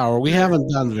half hour. We haven't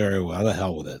done very well. The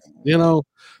hell with it.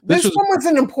 This one was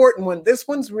an important one. This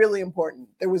one's really important.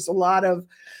 There was a lot of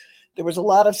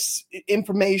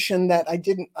information that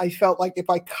I felt like if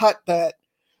I cut that,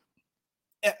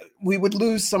 we would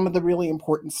lose some of the really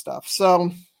important stuff.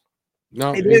 So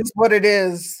it is what it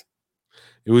is.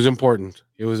 It was important.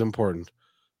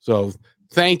 So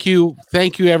thank you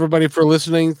everybody for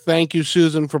listening. Thank you,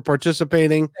 Susan, for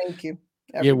participating. Thank you.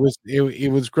 Everybody.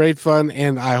 It was great fun,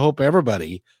 and I hope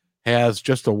everybody has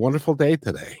just a wonderful day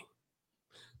today.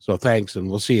 So thanks, and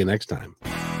we'll see you next time.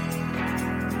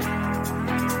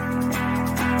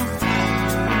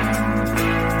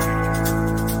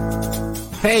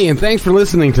 Hey, and thanks for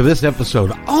listening to this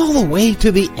episode all the way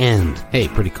to the end. Hey,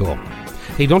 pretty cool.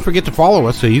 Hey, don't forget to follow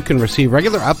us so you can receive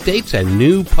regular updates and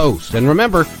new posts. And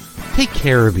remember, take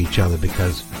care of each other,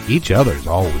 because each other's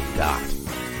all we've got.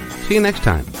 See you next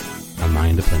time on My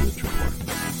Independence Report.